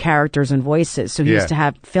 I do characters and voices, so he used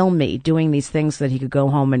to film me doing these things so that he could go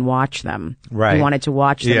home and watch them. Right, he wanted to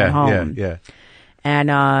watch them at home. Yeah.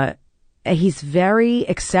 And he's very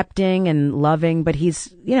accepting and loving, but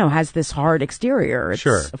he's has this hard exterior.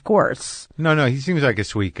 Sure, of course. No, he seems like a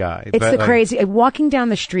sweet guy. It's crazy. Walking down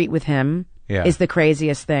the street with him is the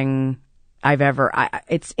craziest thing I've ever.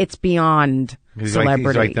 It's beyond celebrity.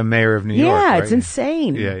 He's like the mayor of New York. Yeah, right? It's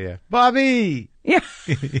insane. Yeah. Bobby. Yeah.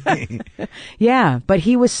 Yeah, but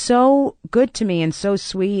he was so good to me and so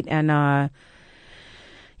sweet, and I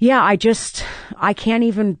can't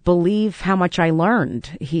even believe how much I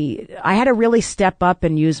learned. I had to really step up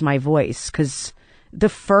and use my voice, because the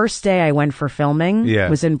first day I went for filming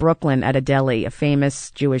was in Brooklyn at a deli, a famous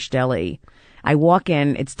Jewish deli. I walk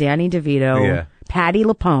in, it's Danny DeVito, Patty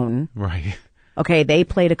LuPone. Right. Okay, they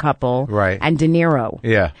played a couple. Right. And De Niro.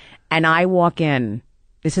 Yeah. And I walk in.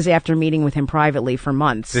 This is after meeting with him privately for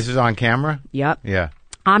months. This is on camera? Yep. Yeah.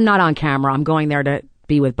 I'm not on camera. I'm going there to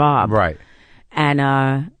be with Bob. Right.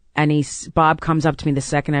 And Bob comes up to me the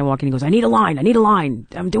second I walk in. He goes, I need a line.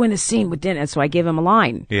 I'm doing this scene with dinner. So I give him a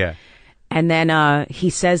line. Yeah. And then he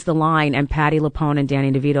says the line, and Patty LuPone and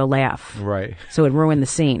Danny DeVito laugh. Right. So it ruined the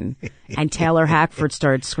scene. And Taylor Hackford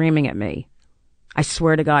started screaming at me. I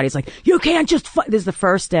swear to God, he's like, you can't just, this is the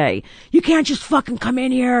first day. You can't just fucking come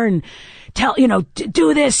in here and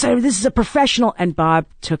do this. This is a professional. And Bob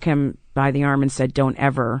took him by the arm and said, don't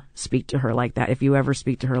ever speak to her like that. If you ever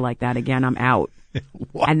speak to her like that again, I'm out.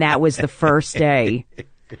 And that was the first day.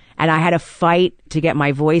 And I had to fight to get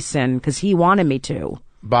my voice in because he wanted me to.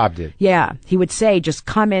 Bob did. Yeah. He would say, just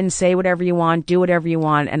come in, say whatever you want, do whatever you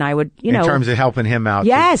want. And I would, In terms of helping him out.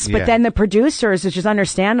 Yes. But then the producers, which is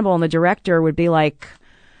understandable, and the director would be like,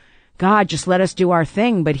 God, just let us do our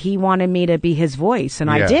thing. But he wanted me to be his voice.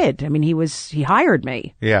 And I did. I mean, he hired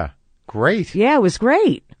me. Yeah. Great. Yeah, it was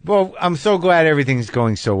great. Well, I'm so glad everything's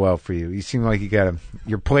going so well for you. You seem like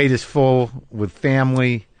your plate is full with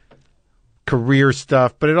family, career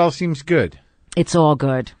stuff, but it all seems good. It's all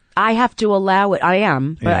good. I have to allow it. I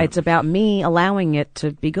am, but it's about me allowing it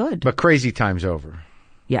to be good. But crazy time's over.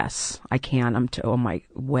 Yes, I can. Way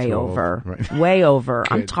Too over. old, right. Way over.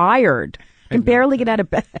 I'm tired. I can barely get out of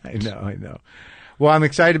bed. I know. Well, I'm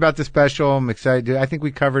excited about the special. I'm excited. I think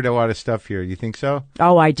we covered a lot of stuff here. You think so?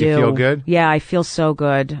 Oh, I do. You feel good? Yeah, I feel so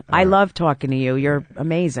good. I love talking to you. You're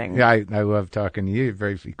amazing. Yeah, I love talking to you.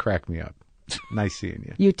 You crack me up. Nice seeing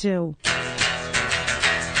you. You too.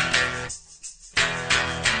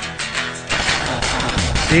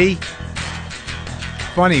 See?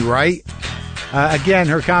 Funny, right? Again,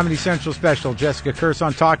 her Comedy Central special, Jessica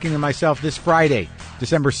Kirson, Talking to Myself, this Friday,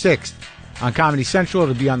 December 6th on Comedy Central.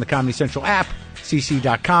 It'll be on the Comedy Central app,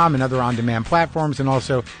 cc.com, and other on-demand platforms. And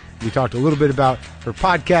also, we talked a little bit about her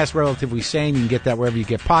podcast, Relatively Sane. You can get that wherever you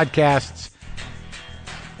get podcasts.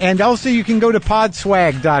 And also, you can go to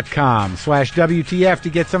podswag.com/WTF to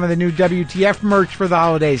get some of the new WTF merch for the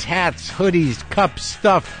holidays. Hats, hoodies, cups,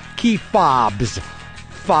 stuff, key fobs.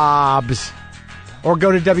 Or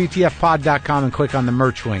go to WTFpod.com and click on the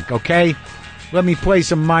merch link, okay? Let me play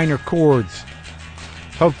some minor chords,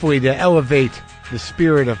 hopefully to elevate the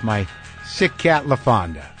spirit of my sick cat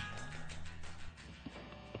LaFonda.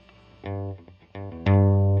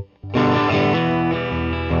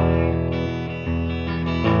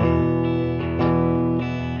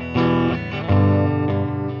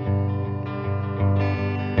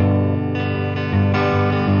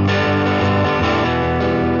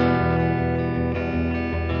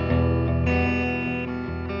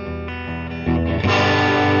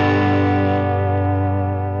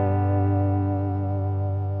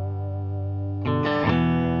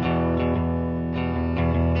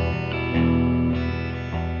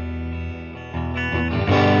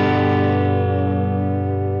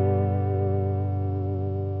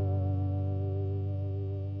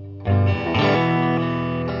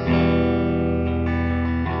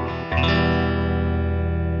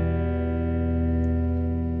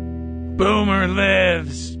 Boomer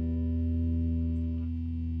lives.